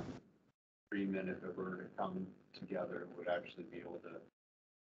 agreement, if it were to come together, would actually be able to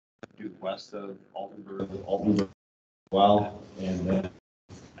do west of Altenburg well, and then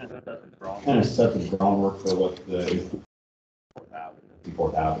and that's the problem. kind of set the groundwork for what the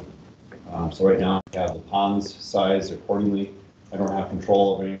Fourth Avenue. So right now, we have the ponds sized accordingly. I don't have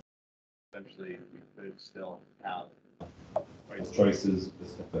control of any Eventually, we could still have choices.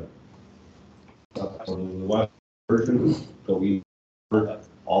 So the west version, so we,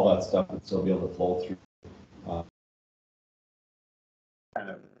 all that stuff would still be able to flow through. kind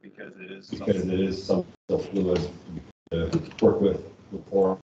of, because it is. Because it is so fluid to work with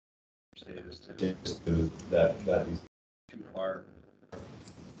before. That is Too far.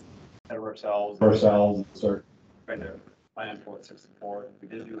 Ahead of ourselves. Start Trying to plan for 64th. We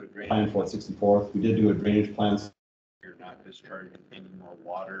did do a drainage. plan for 64th. We did do a drainage plan. You're not discharging any more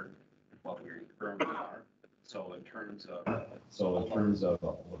water than what we currently are. So in terms of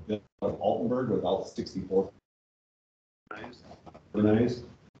Altenburg without 64th nice, organized,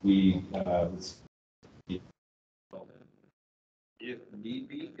 we if need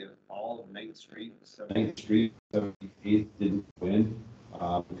be, if all of 9th Street, 9th Street, 78th didn't win,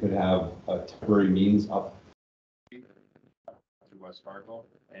 we could have a temporary means up through West Fargo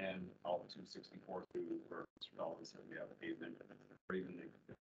and all 264 through where Mr. Dalton said we have a pavement, or even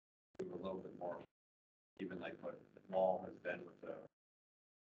do a little bit more, even like what the wall has been with the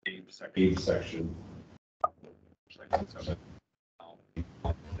paved section.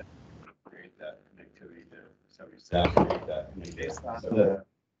 Create that connectivity to 77. Based on the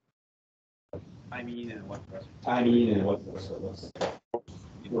timing and what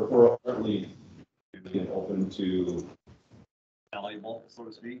we're currently open to valuable, so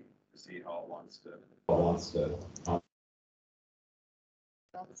to speak, to see how it wants to. That's fair.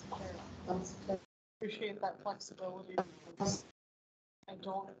 That's fair. Appreciate that flexibility. I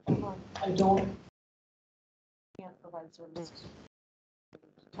don't can't provide services.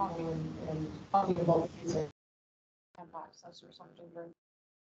 Talking about camp access or something during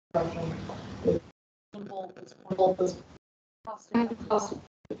construction. Simple is costing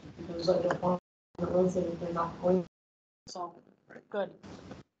because I don't want to lose anything not going. So, good.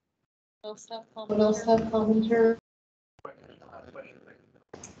 What else have commentary?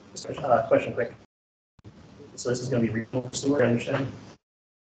 Question quick. So this is gonna be regional sewer, I understand?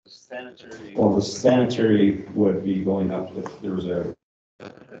 Sanitary. Well, the sanitary would be going up if there was a.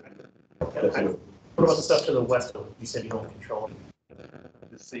 What about the stuff to the west? You said you don't control it.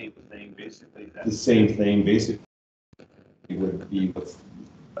 The same thing, basically. The same thing, basically, would be, with,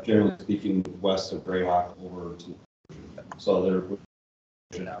 generally speaking, west of Greyhawk over to, so there would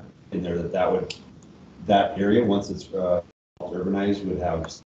in there that area, once it's urbanized, would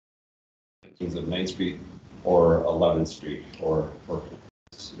have things of 9th Street or 11th Street or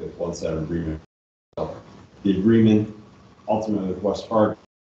if once that agreement. So the agreement ultimately with West Park.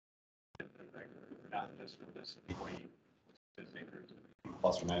 Not just for this 20 acres.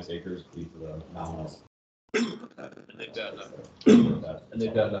 Plus or minus acres be for the nominal. And they've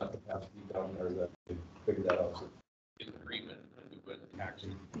got enough capacity down there that they figured that out. agreement with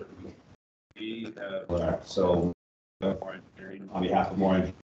taxing. We So more engineering. on behalf of more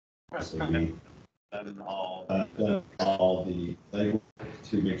engineers, so we Done all all the legwork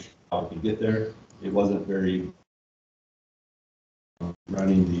to make sure how we can get there. It wasn't very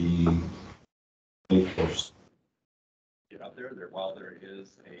running the course. get out there. While there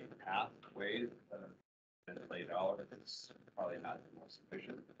is a pathway been laid out, it's probably not the most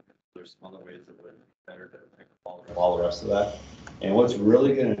efficient. There's some other ways that would be better to pick up all the rest of that. And what's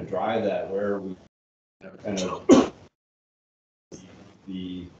really going to drive that, where we kind of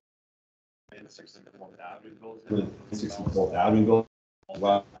the 64th Avenue goes. 64th Avenue goes.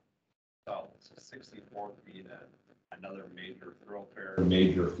 Wow. So 64th being another major thoroughfare.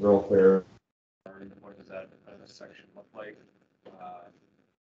 What does that section look like?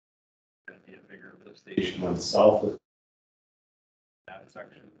 Going to be a bigger lift station On the south of that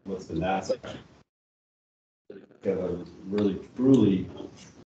section. what's in that section. Got a really truly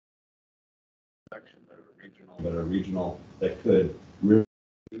Section, but a regional that could really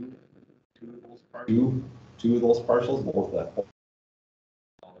two of those parcels, both that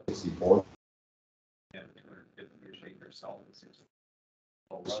 64. And you shake yourself.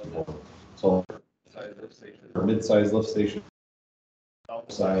 So or mid-size lift station,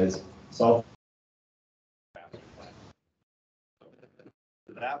 size, south.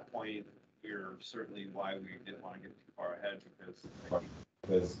 To that point, we're certainly why we didn't want to get too far ahead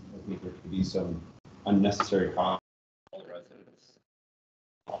because I think there could be some unnecessary costs. all the residents.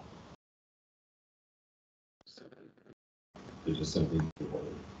 to just simply.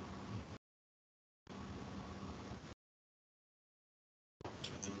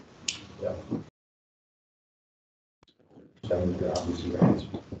 Yeah. Seven, you're obviously right.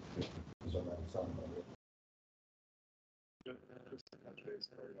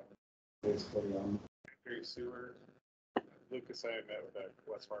 Basically, Gary Sewer, Lucas, I met with that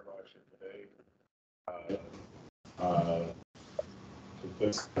West Fargo action today.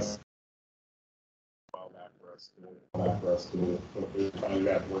 This While back for us to, for us to, finally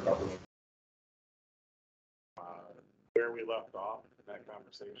got to work out with. where we left off in that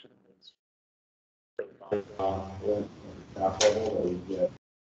conversation was really confident Half level that we get,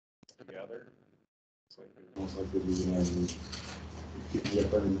 together. It's like we most likely be in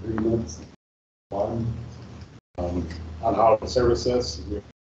different agreements. One, on how to service this, we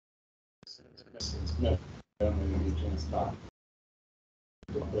maybe a chance to talk.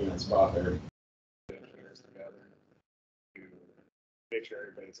 Put in a spot there. engineers together to make sure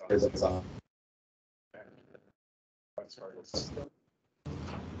everybody's on. Everybody's on. West Fargo system.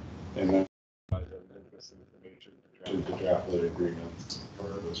 And then This information. to draft the agreements for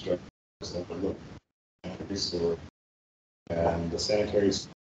the structure. Store. And the sanitary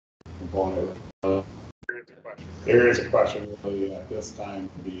component. There is a question really at this time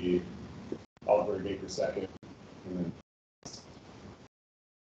to be Oliver Baker second. And then,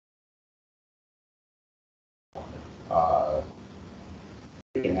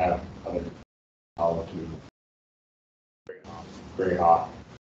 we can have other all to very hot.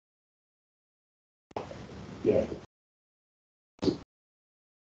 Yeah.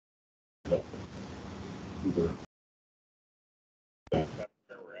 Either. Where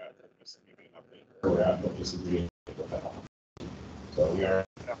we're at, just to give you an update. Where we're at, but disagree with that. So we are.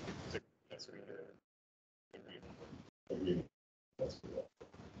 Yes, we did. Agreed. That's good.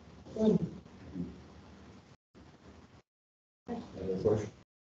 Good. Any questions?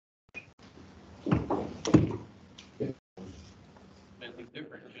 Anything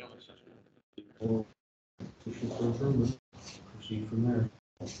different, you know, it's just. Motion for adjournment. Proceed from there.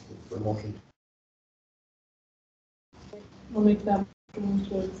 For motion. I'll make that motion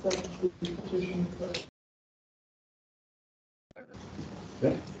to accept the petition for.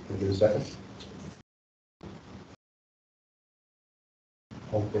 Yeah, can I get a second?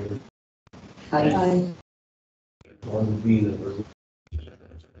 All in favor? Aye. One B, the resolution.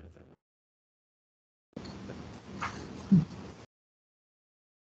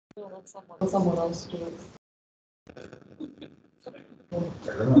 Someone else do it.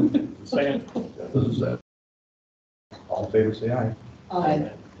 Fair enough. Second. This is that. All in favor, say aye.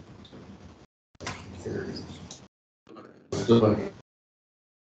 Aye. Carries. So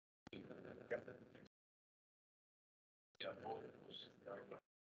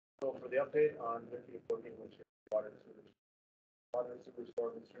for the update on working with water and sewer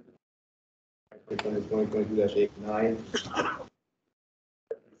storm and sewer. 2022-89.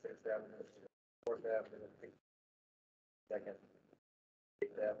 Sixth Avenue, Fourth Avenue, Second.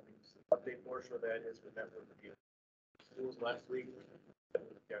 Eighth Avenue. Update portion of that is we met with the schools last week.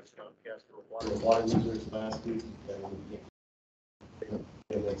 Gas for water users last week. And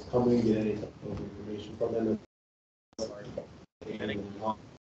it's coming, get any information from them.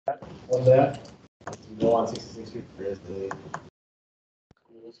 On that, you go on 66 Street, there is the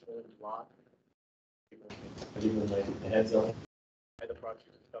schools lot. I give them like a heads up. And the project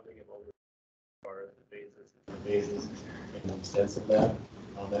is coming in over phases, and extensive that.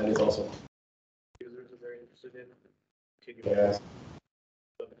 That is also users are very interested in. Continue to ask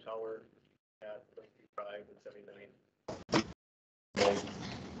the tower at 5 and 79.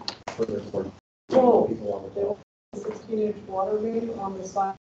 Further for Oh, people on the there was a 16-inch water main on the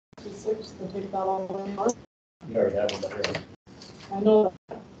side of 66 to take that all the way north. You already have them there. I know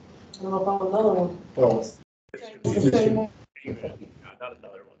that. I don't know about another one. Well, The same one. not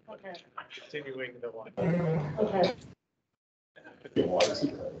another one. Okay. Continuing the one. Okay. Get water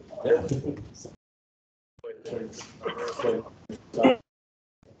super.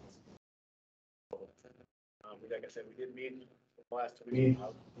 Like I said, we did meet last week,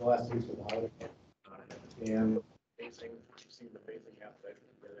 the last week with the highway. And facing, see the facing aspect.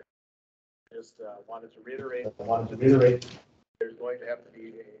 Just wanted to reiterate, there's going to have to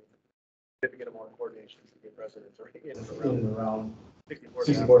be a significant amount of coordination to get residents in and around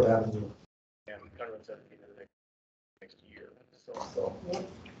 64th Avenue and 117 in the next year. So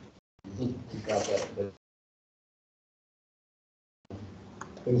we got that.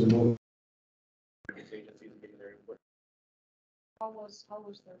 Things are moving. Agencies are getting their input. How was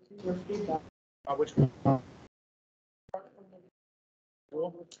their Feedback. Which feedback from the?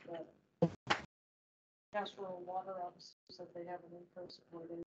 Well, Casserole Water obviously said they have an interest where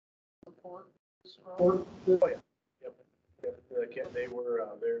they support this road. Or, They were,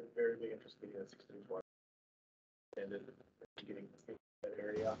 very, very big interest in the 16 water. And then getting that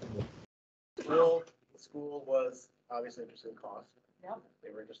area. The school was obviously interested in cost. Yep.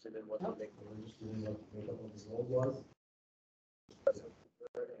 They were interested in what the make. we're interested in what the makeup of this road was.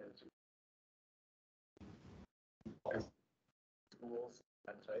 And schools,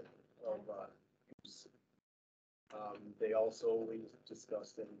 that type of, use. They also, we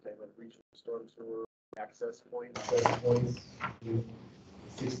discussed any type of regional storm sewer access points.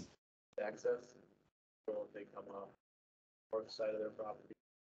 Access. So if they come up north side of their property.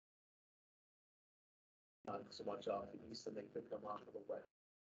 Not so much off the east, and they could come off of the west.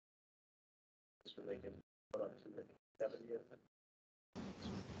 So they can put up to the 70th.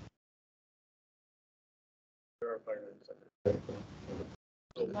 There are fire exits.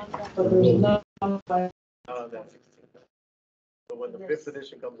 But there's not, Not on that 16th. So when the fifth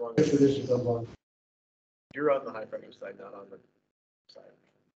edition comes along. You're on the high pressure side, not on the side.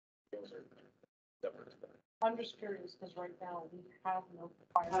 Those are separate. I'm just curious, because right now we have no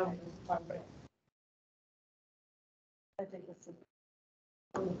fire. I think it's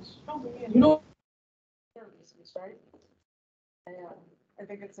you know, services, right? And I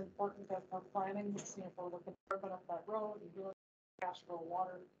think it's important that we're planning to see if we're looking to open up that road and do Casserole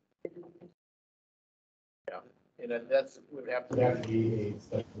Water. Maybe we can. Yeah, and that's, would have to would have to be a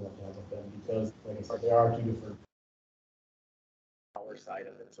special one to have with them, because, like I said, there are two different. power side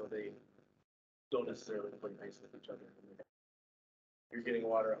of it, so they don't necessarily play nice with each other. You're getting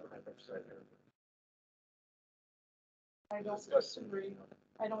water on the high pressure side there. I don't disagree.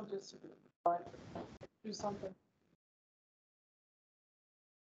 I don't disagree, but do something.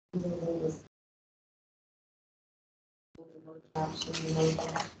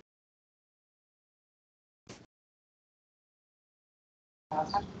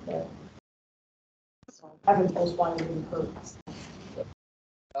 Having those wires in curves.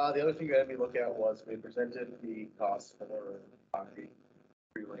 The other thing you had me look at was we presented the cost for concrete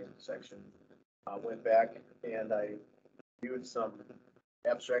three-lane section. Went back and I viewed some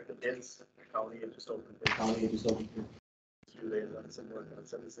abstract bids. County had just opened. They had done some work on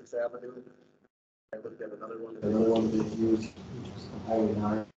 76th Avenue. I looked at another one. That used, highway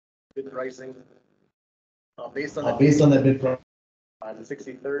 9. Bid pricing. Based on that bid price. on the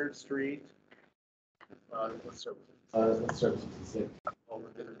 63rd Street. Let's start. Let's start with 66.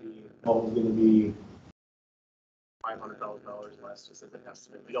 Gonna be $500,000 less, just as an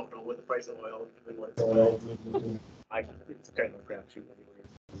estimate. We don't know what the price of oil. It's kind of a crapshoot anyway.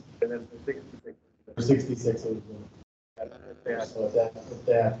 And then the 66. For 66 is. Yeah. So with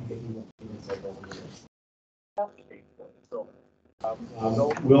that, you can even say So,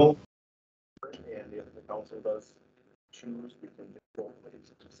 we'll. and if the council does choose, we can go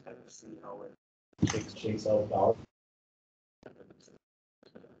just kind of see how it Shakes out dollars.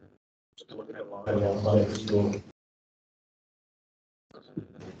 just look at it long.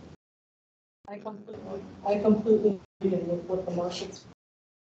 I completely agree with what the market's.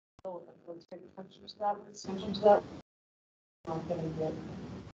 Let's take pictures of that. I'm gonna get.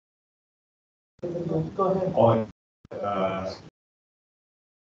 Go ahead.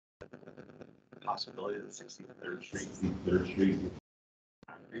 Possibility of the 63rd Street. 63rd Street.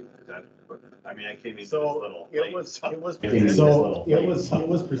 Is that, I mean, I came in this So little. it late, was, so- it was. So it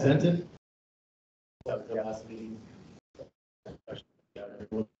was presented. That was the last meeting.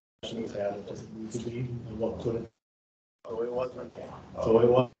 Questions had it doesn't need to be, and what could it. So it wasn't. So it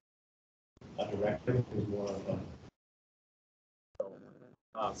was. A director, it was more of a.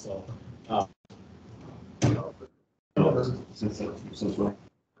 Since we're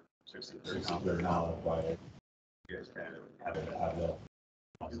 63rd now, why you guys kind of have it have that.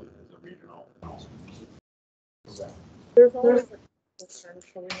 as a regional. There's always a concern,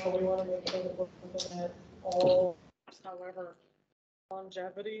 so we want to make sure that we're looking at all, however,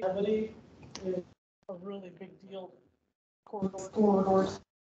 longevity is a really big deal. Corridors.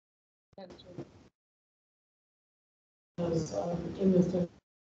 And Because in this, it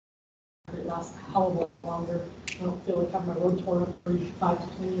lasts a hell of a lot longer. I don't feel like having my road torn up for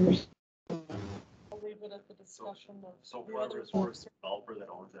 5 to 10 years. I'll leave it at the discussion of So the whoever other is for folks. developer that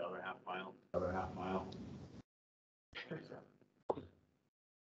owns the other half mile.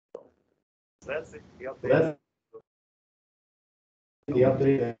 That's it. The update. That's the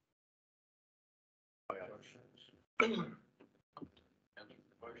update. Oh, yeah. Answer the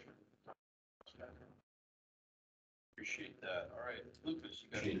question. Appreciate that. All right, Lucas,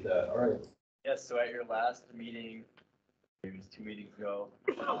 you got. All right. Yes, so at your last meeting, maybe it was 2 meetings ago,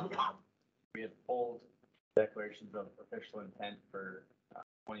 we had pulled declarations of official intent for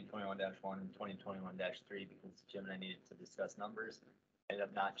 2021-1 and 2021-3 because Jim and I needed to discuss numbers. Ended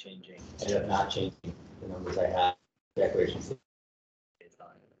up not changing. The numbers I have, declarations based on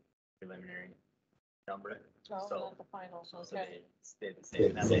preliminary number. No, So, not the final, so okay. they stayed the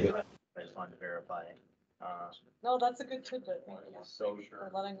same. That's what I just wanted to verify. No, that's a good tidbit, thank you So for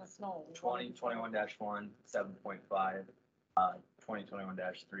letting us know. 2021-1, 7.5,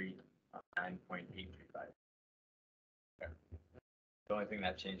 2021-3, 9.835. The only thing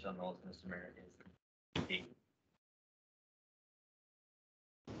that changed on those, Mr. Mayor, is the date.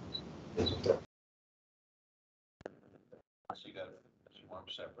 So you got, you want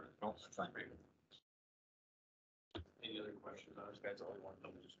them separate. No, that's fine. Any other questions on this, guys? All you want to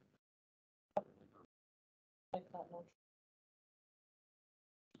know is. Like that motion.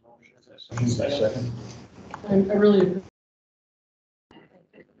 Second. I really,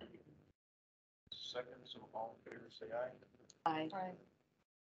 Second, so all in favor, say aye. I, Right.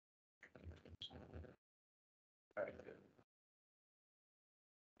 All right, good.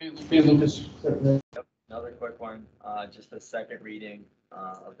 Hey, Lucas. Yep, another quick one, just a second reading,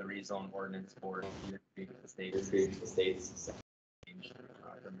 of the rezone ordinance for the states.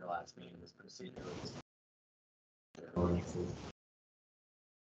 From your last meeting, this procedure was.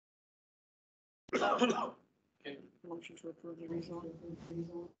 motion to approve the rezone.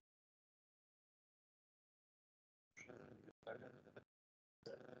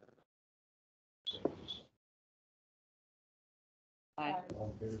 I,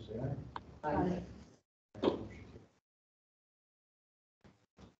 All in favor, say aye. I,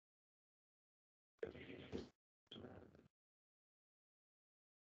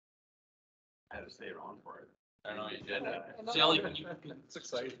 I had to stay around for it. I know you did. Another Sally, one. It's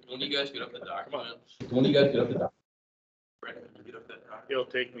exciting. when you guys get up the document, When you guys get up to that. Brett, when you get up that document. It'll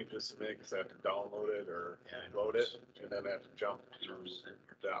take me just a minute because I have to download it or load it and then I have to jump through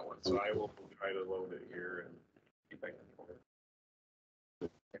that one. So I will try to load it here and. If I can pull it.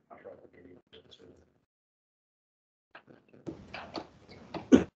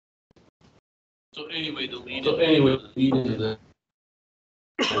 So anyway, the lead. Lead into the.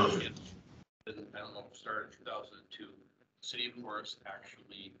 I don't know, started in 2002. The city of Horace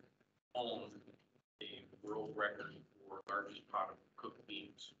actually owned a world record for largest pot of cooked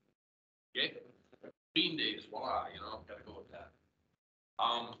beans. Okay, bean days, voila, you know, gotta go with that.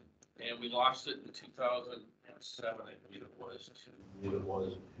 And we lost it in 2007, I believe it was, to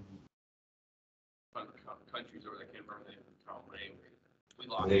countries over, I can't remember the name of the town, but anyway, we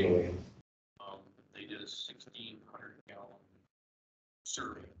lost it. They did a 1,600 gallon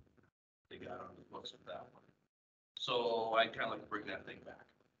survey. They got on the books with that one. So I kind of like to bring that thing back.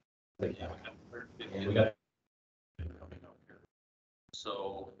 And we got, Coming up here.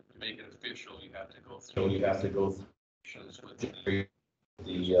 So to make it official, you have to go so through. you have to go With through the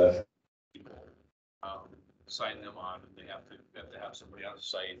the, people, sign them on, and they have to have somebody on the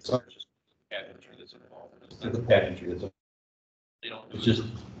site. So there's just pageantry that's involved in the this. pageantry, They don't do it's it just,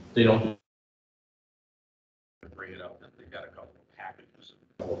 they don't to bring it up, that they've got a couple of packages.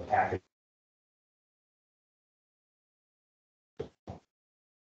 have a package.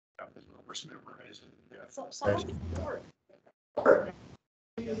 Got the numbers memorized. Yeah. So, someone for it.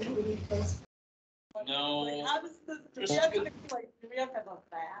 No. Like, how does this, do we have to, like, do we have to have a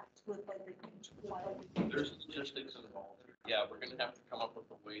vat with like the? There's statistics involved. Yeah, we're gonna have to come up with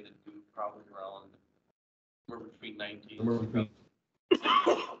a way to do probably around, we're between 19. Somewhere between-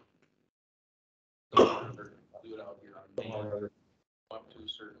 Do it out here on Main, up to a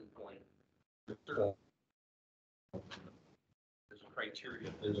certain point. There's a criteria.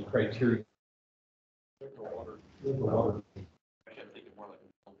 There's a criteria. The water, The water, I can think of more like a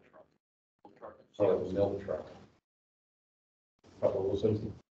milk truck. Milk truck. oh, the milk truck. Couple of those things.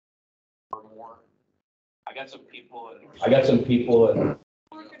 Or more. I got some people and. I got some people and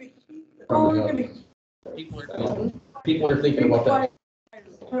We're gonna keep it. People are thinking about that. I,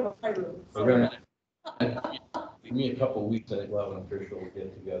 We're gonna, give me a couple of weeks, I think we'll have an official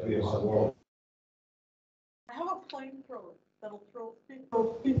get together. I have a flamethrower that'll throw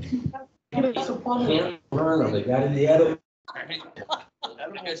people. Can't burn them, they got in the attic.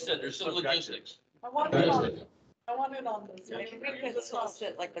 Like I said, there's some logistics. I want it on this. maybe we could toss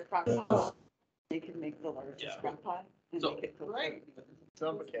it like the crock pot. They can make the largest Yeah. crock pot and So- make it. cook. Right.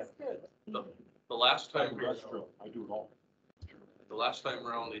 Some can. Good. The last time. That's true. I do it all. The last time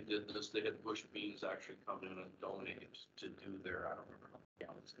around they did this, they had Bush Beans actually come in and donate to do their, I don't remember how many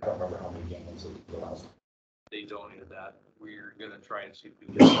gallons. I don't remember how many gallons it was. They donated that. We're gonna try and see if we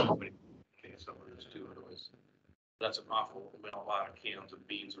can get somebody, okay, some of this too, otherwise. That's an awful, a lot of cans of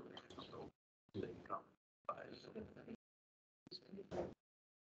beans over there, so they can come.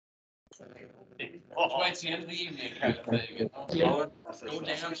 That's why it's the end of the evening kind of thing. No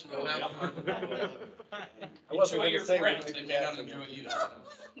dance, no have I wasn't enjoy gonna your say friends, anything they may not bad. enjoy you.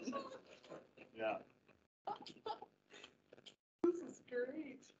 Yeah. This is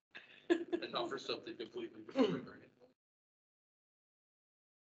great. And offer something completely different.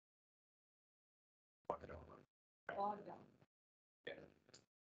 Log down.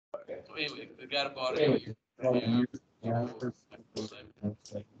 So anyway, we got about a year.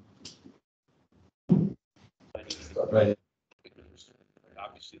 Right.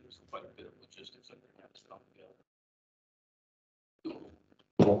 Obviously, there's quite a bit of logistics that they have to come together.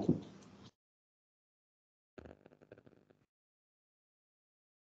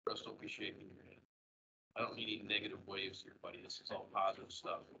 Russ, don't be shaking your head. I don't need any negative waves here, buddy. This is all positive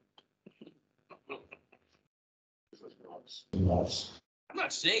stuff. Nuts. I'm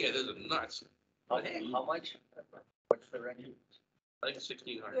not saying it isn't nuts, but hey, How much? What's the record? I think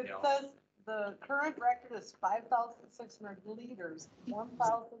 1,600 It gallons. says the current record is 5,600 liters,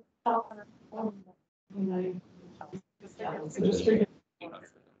 1,200.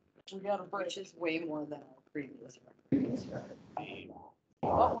 We got a break. Which is way more than our previous record.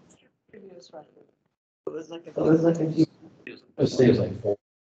 What was your previous record? It was like a. It stays like 4.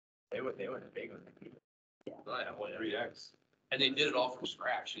 They were big on it. Oh, yeah, well, 3X. And they did it all from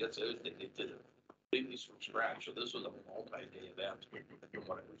scratch. That's the other thing. They did it completely from scratch. So this was a multi-day event.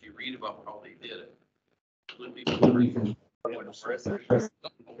 If you read about how they did it. How we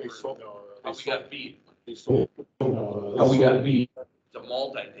got beat. How we got beat. It's a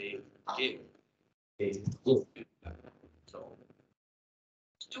multi-day gig. So.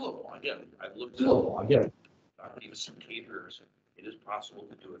 It's doable. Again, I've looked at even some caterers. It is possible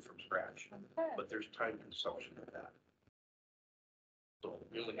to do it from scratch, Okay. but there's time consumption with that. So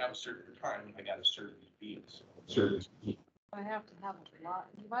we only have a certain time. I gotta serve these beans. Sure. I have to have a lot.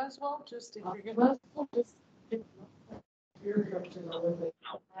 You might as well just, if you're gonna.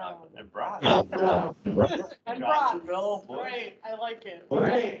 And Brock. And Brock, great, I like it.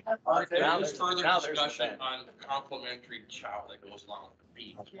 There is further discussion on complimentary chow that goes along with the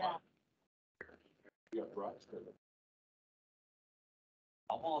beans. Yeah.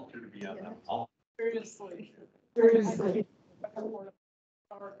 I'll volunteer to be on that. Seriously.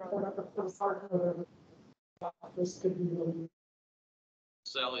 This could be really.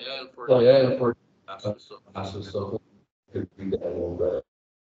 Sally, yeah, for. Oh, yeah, for. So, So. Could be that a little bit.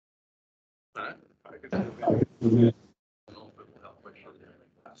 Alright. I could- I don't know if it will help, but sure, there are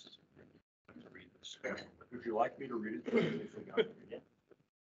classes. To read this. Would you like me to read it?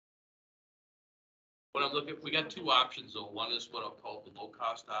 When I'm looking, we got two options though. One is what I'll call the low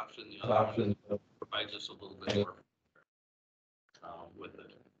cost option. The other one provides us a little bit more. With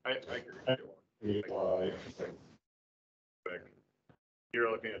it. I agree. You're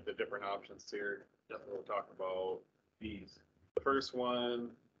looking at the different options here. We'll talk about these. The first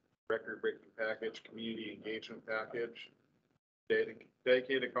one, record breaking package, community engagement package.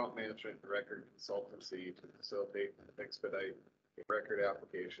 Dedicated account management and record consultancy to facilitate and expedite a record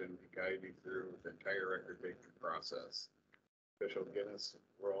application and guide you through the entire record making process. Official Guinness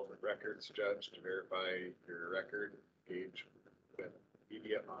World Records judge to verify your record, engage with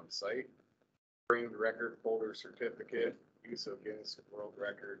media on site. Framed record holder certificate, use of Guinness World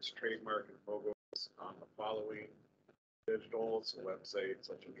Records trademark and logos on the following digitals, website,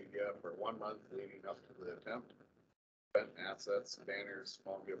 social media for 1 month leading up to the attempt. Event assets, banners,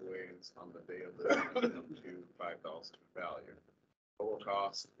 small giveaways on the day of the event up to 5,000 value. Total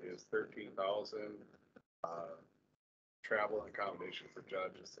cost is 13,000. Travel and accommodation for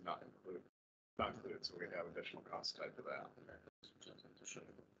judges to not included, so we have additional costs tied to that.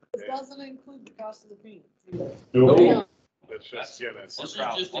 It doesn't include the cost of the beans. Nope. It's just Guinness. This is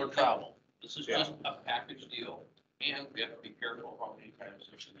just a travel. This is just a package deal, and we have to be careful how many times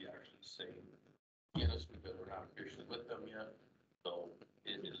we actually say, Guinness, because we're not officially with them yet. So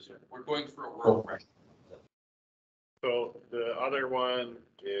it is, we're going for a world record. So the other one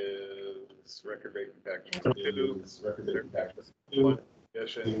is record breaking package two. Record breaking package. One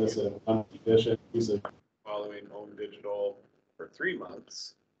edition, One edition, use of following own digital for 3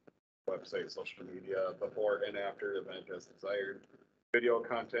 months. Website, social media, before and after event as desired. Video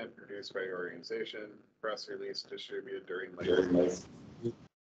content produced by your organization, press release distributed during life.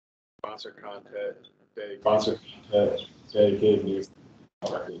 sponsor content, dedicated news.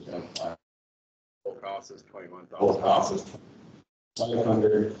 Full cost is 21,000. Full cost is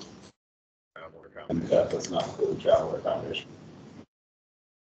 500. Travel or And that does not include travel or accommodation.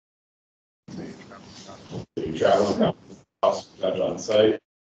 The travel and accommodation, judge on site.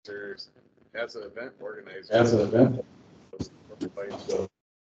 As an event organizer. as an event. So,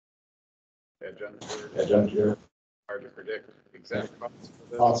 Agenda, hard to predict exact costs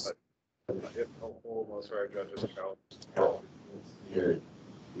for Costs. this, but if helpful, most of our judges count Here,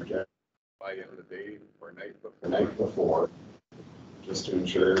 we get by end of the day or night the before. night before, just to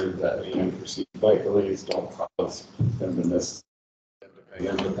ensure that any unforeseen flight delays don't cause them to miss the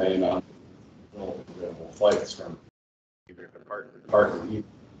end of paying on available flights from Either depart, park or eat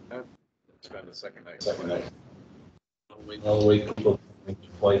spend a second night. second night. Well, wait, people make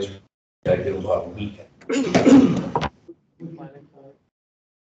flights, gotta get them about a weekend. The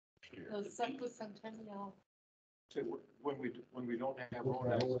Sesquicentennial. When we don't have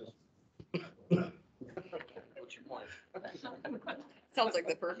road access. What's your point? Sounds like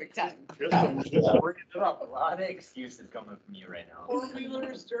the perfect time. Bring it up. A lot of excuses coming from you right now.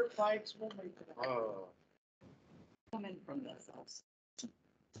 Four-wheelers, dirt bikes, will make it. Oh, Come in from this house.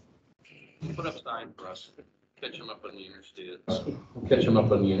 Put up sign for us, catch them up on the interstate. Catch them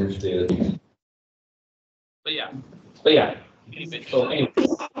up on the interstate. But yeah, So anyway.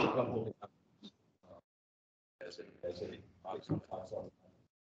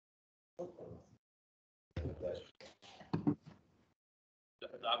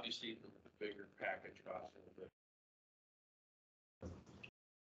 obviously the bigger package costs a little bit.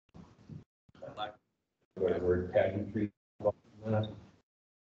 Like, Whatever, tagging free. I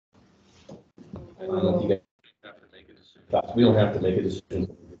don't know if you guys, have to make a decision. we don't have to make a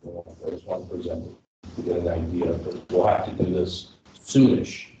decision. I just want to present it to get an idea, but we'll have to do this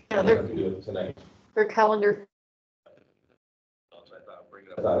soonish. Yeah, We don't have to do it tonight. Their calendar. So I thought I'd bring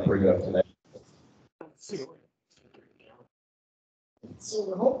it I up. thought I'd bring it up tonight. So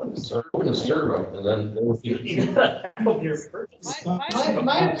we're hoping. So we're gonna serve them and then we'll see. My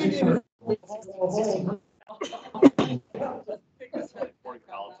opinion. 40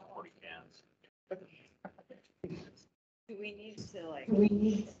 pallets and 40 cans. Do we need to like? We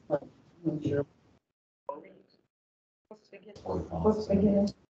need.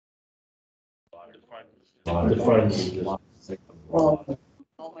 Well.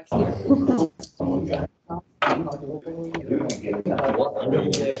 All my stuff. I don't know.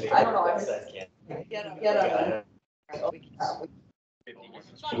 Get up. Get up.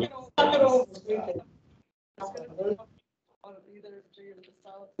 Knock it over. Want to be there to you to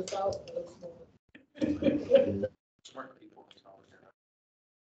sell Smart people.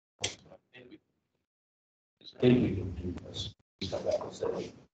 I think we can do this. Come back and say.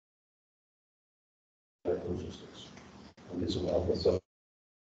 Logistics. We'll get some help with some.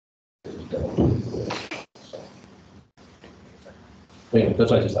 Anyway,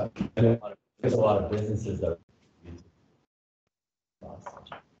 that's what I just thought. There's a lot of businesses that.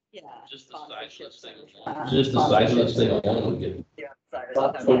 Yeah. Just the size of this thing. Just the size of this thing alone would get. Yeah, sorry.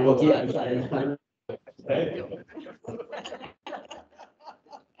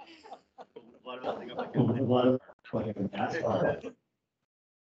 What about the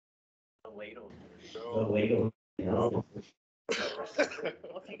ladle? Well,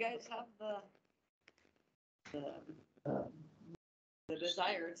 if you guys have the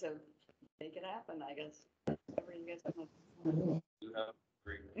desire to make it happen, I guess. Whatever you guys want. You have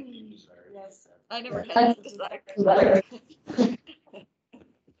great desire. Yes. I never had that desire.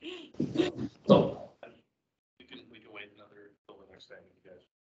 So. We can wait another till the next time, you guys.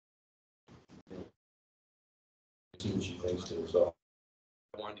 See what she thinks too, so.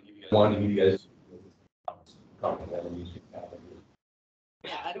 I wanted to give you guys.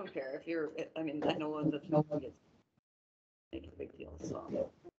 Yeah, I don't care if you're, I mean, I know that nobody gets make a big deal, so.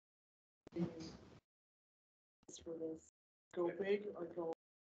 for this. Go big or go.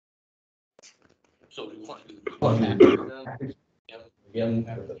 So you want to. Again,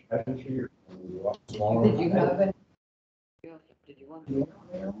 with the package here, smaller. Did you have it? Yeah, did you want?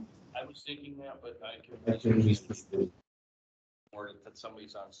 I was thinking that, but I can. It's Or that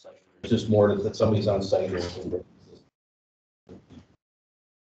somebody's on site. just more that somebody's on site.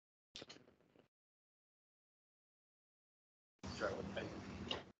 Try with me.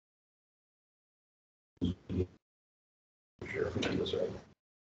 Sure, if we do this right.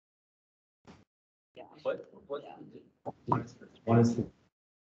 Yeah. What? Yeah. One is the.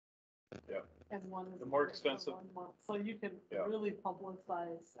 And one is. The more expensive. 1 month. So you can Yeah. really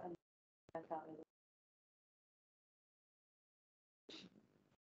publicize and check out it.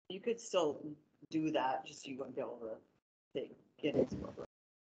 You could still do that, just you wouldn't be able to get it.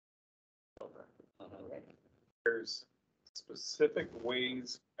 Right. There's specific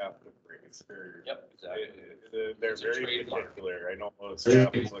ways you have to bring experience. Yep, exactly. They're It's a very trademark. particular. I know the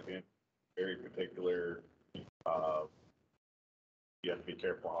staff is looking very particular, you have to be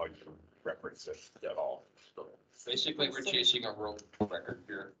careful how you reference it at all. So, Basically, we're chasing a road record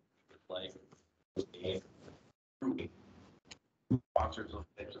here, like sponsors those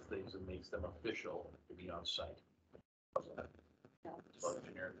types of things and makes them official to be on site. Yeah. It's about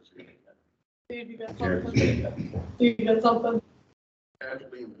generic description. Steve, you got something? Steve, you got something?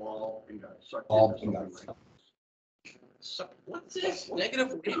 Casually involved, you got sucked into something like. What's this?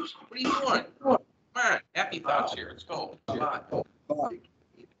 Negative waves? What are you doing? Come on, happy thoughts here, let's go. Come on.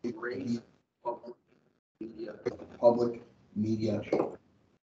 Raise Public media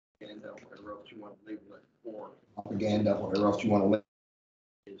and whatever else you want to label it for. propaganda, whatever else you want to let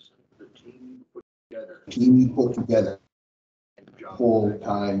Is the team you put together. team you put together, And job.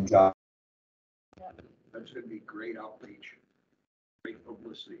 full-time job. That's gonna be great outreach, great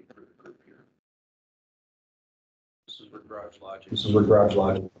publicity for the group here. This is where Garage Logic. This is where Garage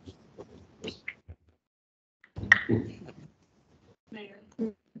Logic. Mayor,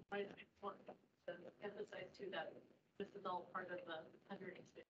 I want to emphasize too that this is all part of the 100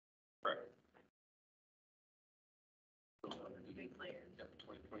 experience. Right. Big players. Yeah,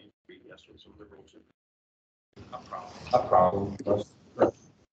 2023, yes, with some liberal too. Not problem. A problem.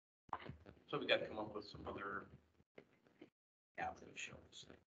 So we got to come up with some other avenue shows.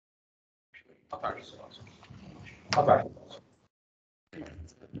 I'll talk to you about some. Okay.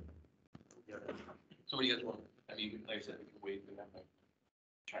 So what do you guys want? I mean, like I said, we can wait and then like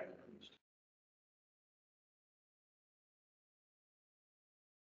try to.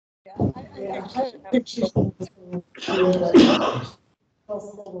 Yeah, I think she's concerned about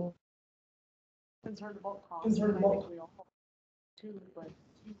cost. Concerned about- I think we all are too, but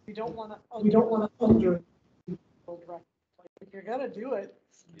we don't want to under. Like, if you're gonna do it,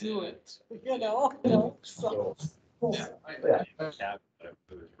 do it, you know, so. Yeah, but if it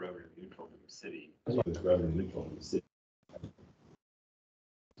was revenue neutral to the city. It's revenue neutral in the city.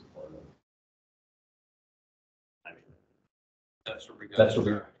 I mean, That's what we got. That's what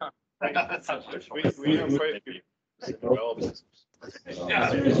we. We have quite a few developments.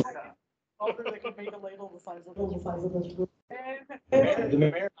 Although they can make a label the size of this. The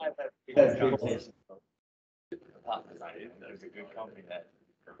mayor. That's a conversation. There's a good company that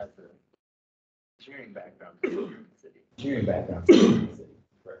has a engineering background. Engineering background.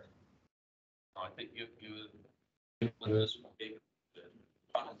 I think you, with this big,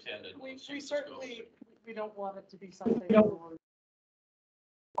 unintended. We certainly, we don't want it to be something where we're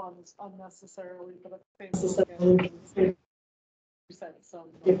funds unnecessarily, but at the same time, you said some.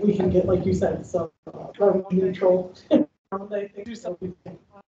 If we can get, like you said, some revenue neutral. They think Do something.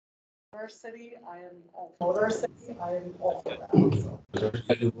 Our city, I am all for for our it. city, I am all for that.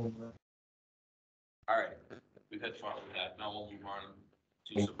 All right, we've had fun with that. Now we'll move on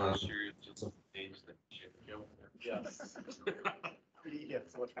to some more serious things that should go. Yes. Yeah,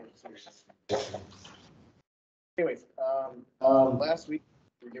 so much more serious. Anyways, last week,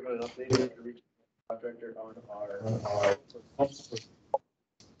 we were given an update to reach contractor on our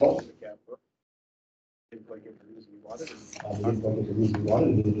the cap. Didn't quite get the reason we wanted.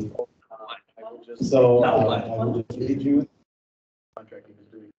 I will just. So, I will just read you. Contracting is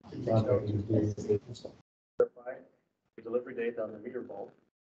doing. Contracting is doing. Verify the delivery date on the meter bulb.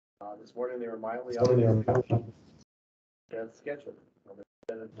 This morning they were mildly out. That's scheduled.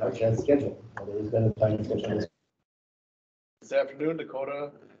 That's scheduled. There's been a time schedule. This afternoon,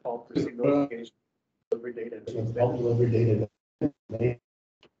 Dakota Pulp received notification. Delivery date. Delivery date.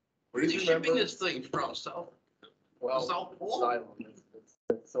 Where are you shipping this thing from, South? Well, South Pole? Silent.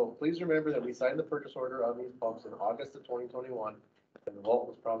 So please remember that we signed the purchase order on these pumps in August of 2021. And the vault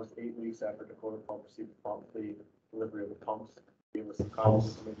was promised 8 weeks after Dakota Pump received the delivery of the pumps. Give us some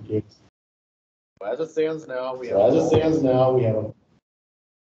comments. As it stands now, we have. As it stands now, we have a.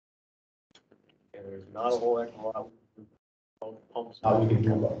 And there's not a whole heck of a lot of pumps. How we can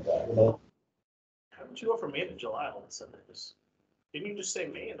do about that. Well, How did you go from May to July all of a sudden? Didn't you just say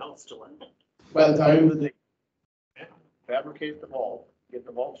May and now it's July? By the time of the day, fabricate the vault, get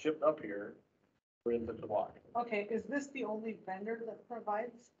the vault shipped up here, we're into July. Okay, is this the only vendor that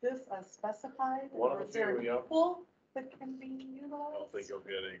provides this as specified? One of Or the is there few, yeah. equal that can be I utilized? don't think you'll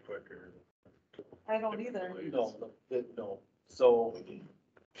get any quicker. I don't either. No, so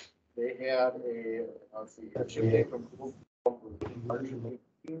they had a, let's see, a ship date from March of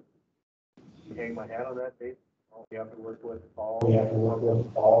 18. Hang my hat on that date. We have to work with all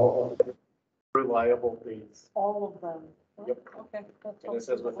reliable dates. All of them? Yep. Okay. that's And it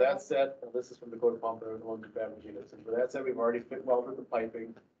says, with that said, and this is from Dakota Pump, they're the ones who fabricated it. With that said, we've already fit welded the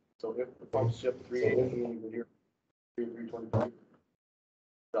piping. So if the pump shipped 318, we would hear 323.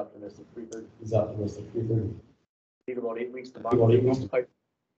 He's optimistic, 330. He's optimistic. 330. Need about 8 weeks to buy pipe.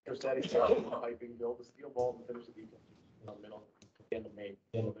 Just adding piping, build the steel balls and finish the detail in the middle, end of May.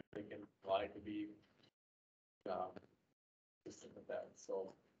 So they can apply to be, consistent with that,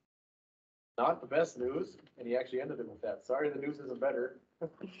 so. Not the best news, and he actually ended it with that. Sorry, the news isn't better.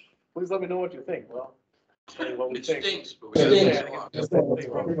 Please let me know what you think. Well, tell you what we It think. stinks, but Yeah,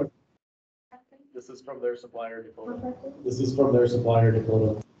 we. This is from their supplier, Dakota. This is from their supplier,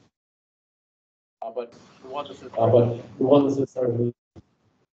 Dakota. But the one that says. Started.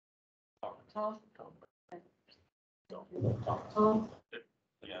 Tom? Tom,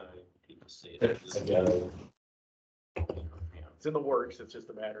 Yeah, people see Yeah. It's in the works, it's just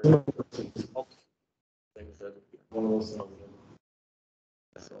a matter of things that.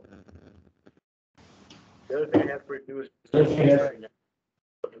 So. The other thing I have for you is.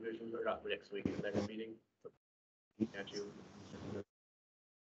 Subdivisions are not next week, the next meeting. Can't you?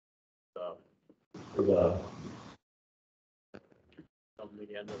 For the, Come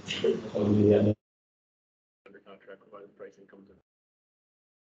the end of. Under contract, provided pricing comes in.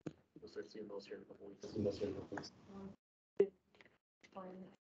 We'll start seeing those here in a couple weeks.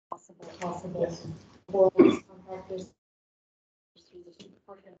 Possible. Or contractors.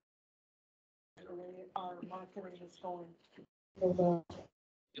 The way our marketing is going. For the,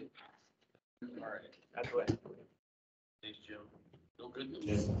 All right. That's what. Thanks, Jim. No good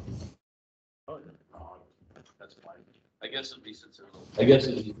news. Oh, That's fine. I guess at least it's a little.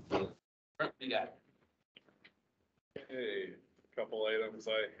 We got. Hey, couple items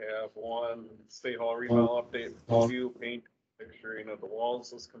I have. One, State Hall remodel update. Two, paint fixturing of the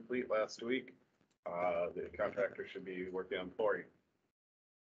walls was complete last week. The contractor should be working on flooring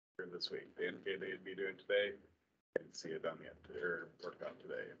here this week. They indicated they'd be doing today. Didn't see it done yet, or worked on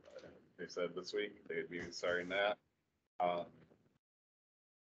today. But they said this week they'd be starting that. I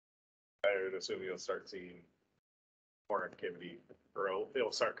would assume you'll start seeing more activity, or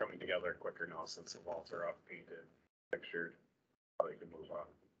it'll start coming together quicker now since the walls are up, painted, textured. They can move on.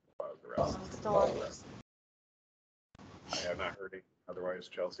 The rest. I have not heard anything otherwise.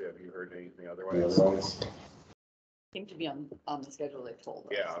 Chelsea, have you heard anything otherwise? Seem to be on the schedule they told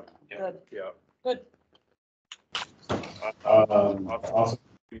us. Yeah. Good. Yeah. Good. Awesome.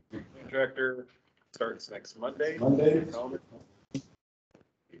 Contractor starts next Monday.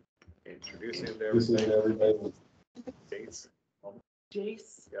 Introducing to everybody. Dates.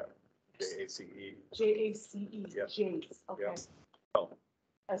 Jace? Yeah. JACE. JACE, Yeah. Jace, okay. Yeah. Oh.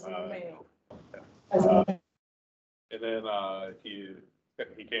 As in the mail. And then,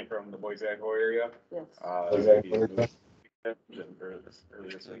 he came from the Boise Idaho area. Yes. He moved earlier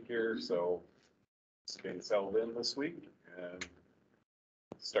this week here, so it's getting settled in this week and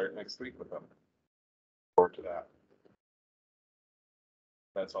start next week with them. Forward to that.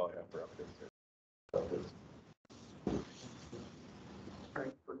 That's all I have for updates.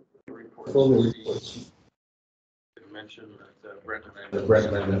 You mentioned that Brent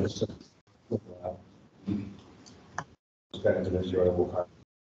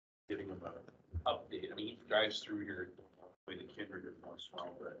getting him an update. I mean, he drives through here, way to Kindred once in a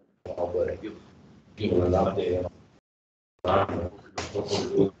while, but give them an update.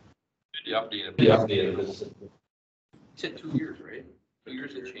 the update. You said 2 years, right? 2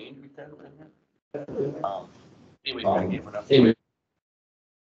 years of change we've had in here? Anyway, I gave an update.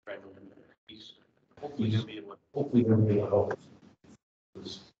 He's hopefully gonna be able to.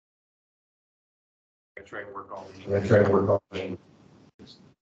 I try and work all the.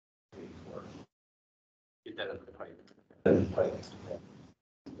 Get that in the pipe.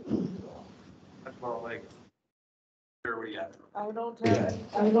 That's more like. Where we at? I don't have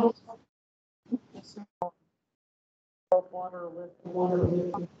any. Water with.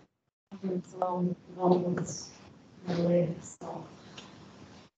 So.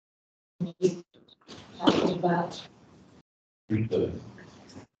 After that.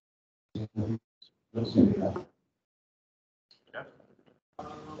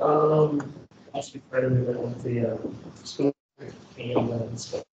 I'll speak right over there with the, school and,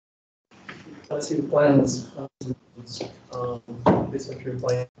 let's see the plans. This entry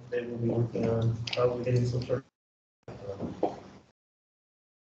plan, they will be working on, probably getting some sort of.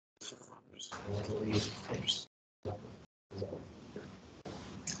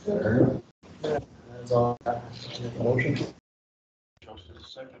 That's all. Motion.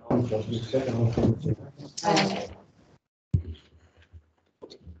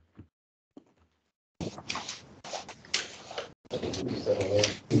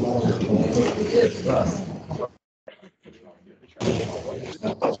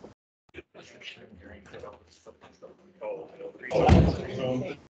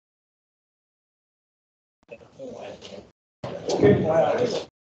 good. Wow.